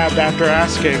got stabbed after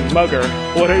asking Mugger,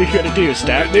 what are you gonna do,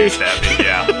 stab me? Stab me,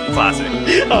 yeah. Classic.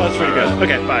 Oh, that's pretty good.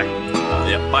 Okay, bye.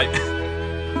 Yeah, bye.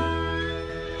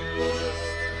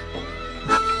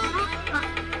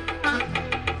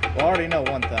 I already know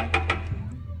one thing.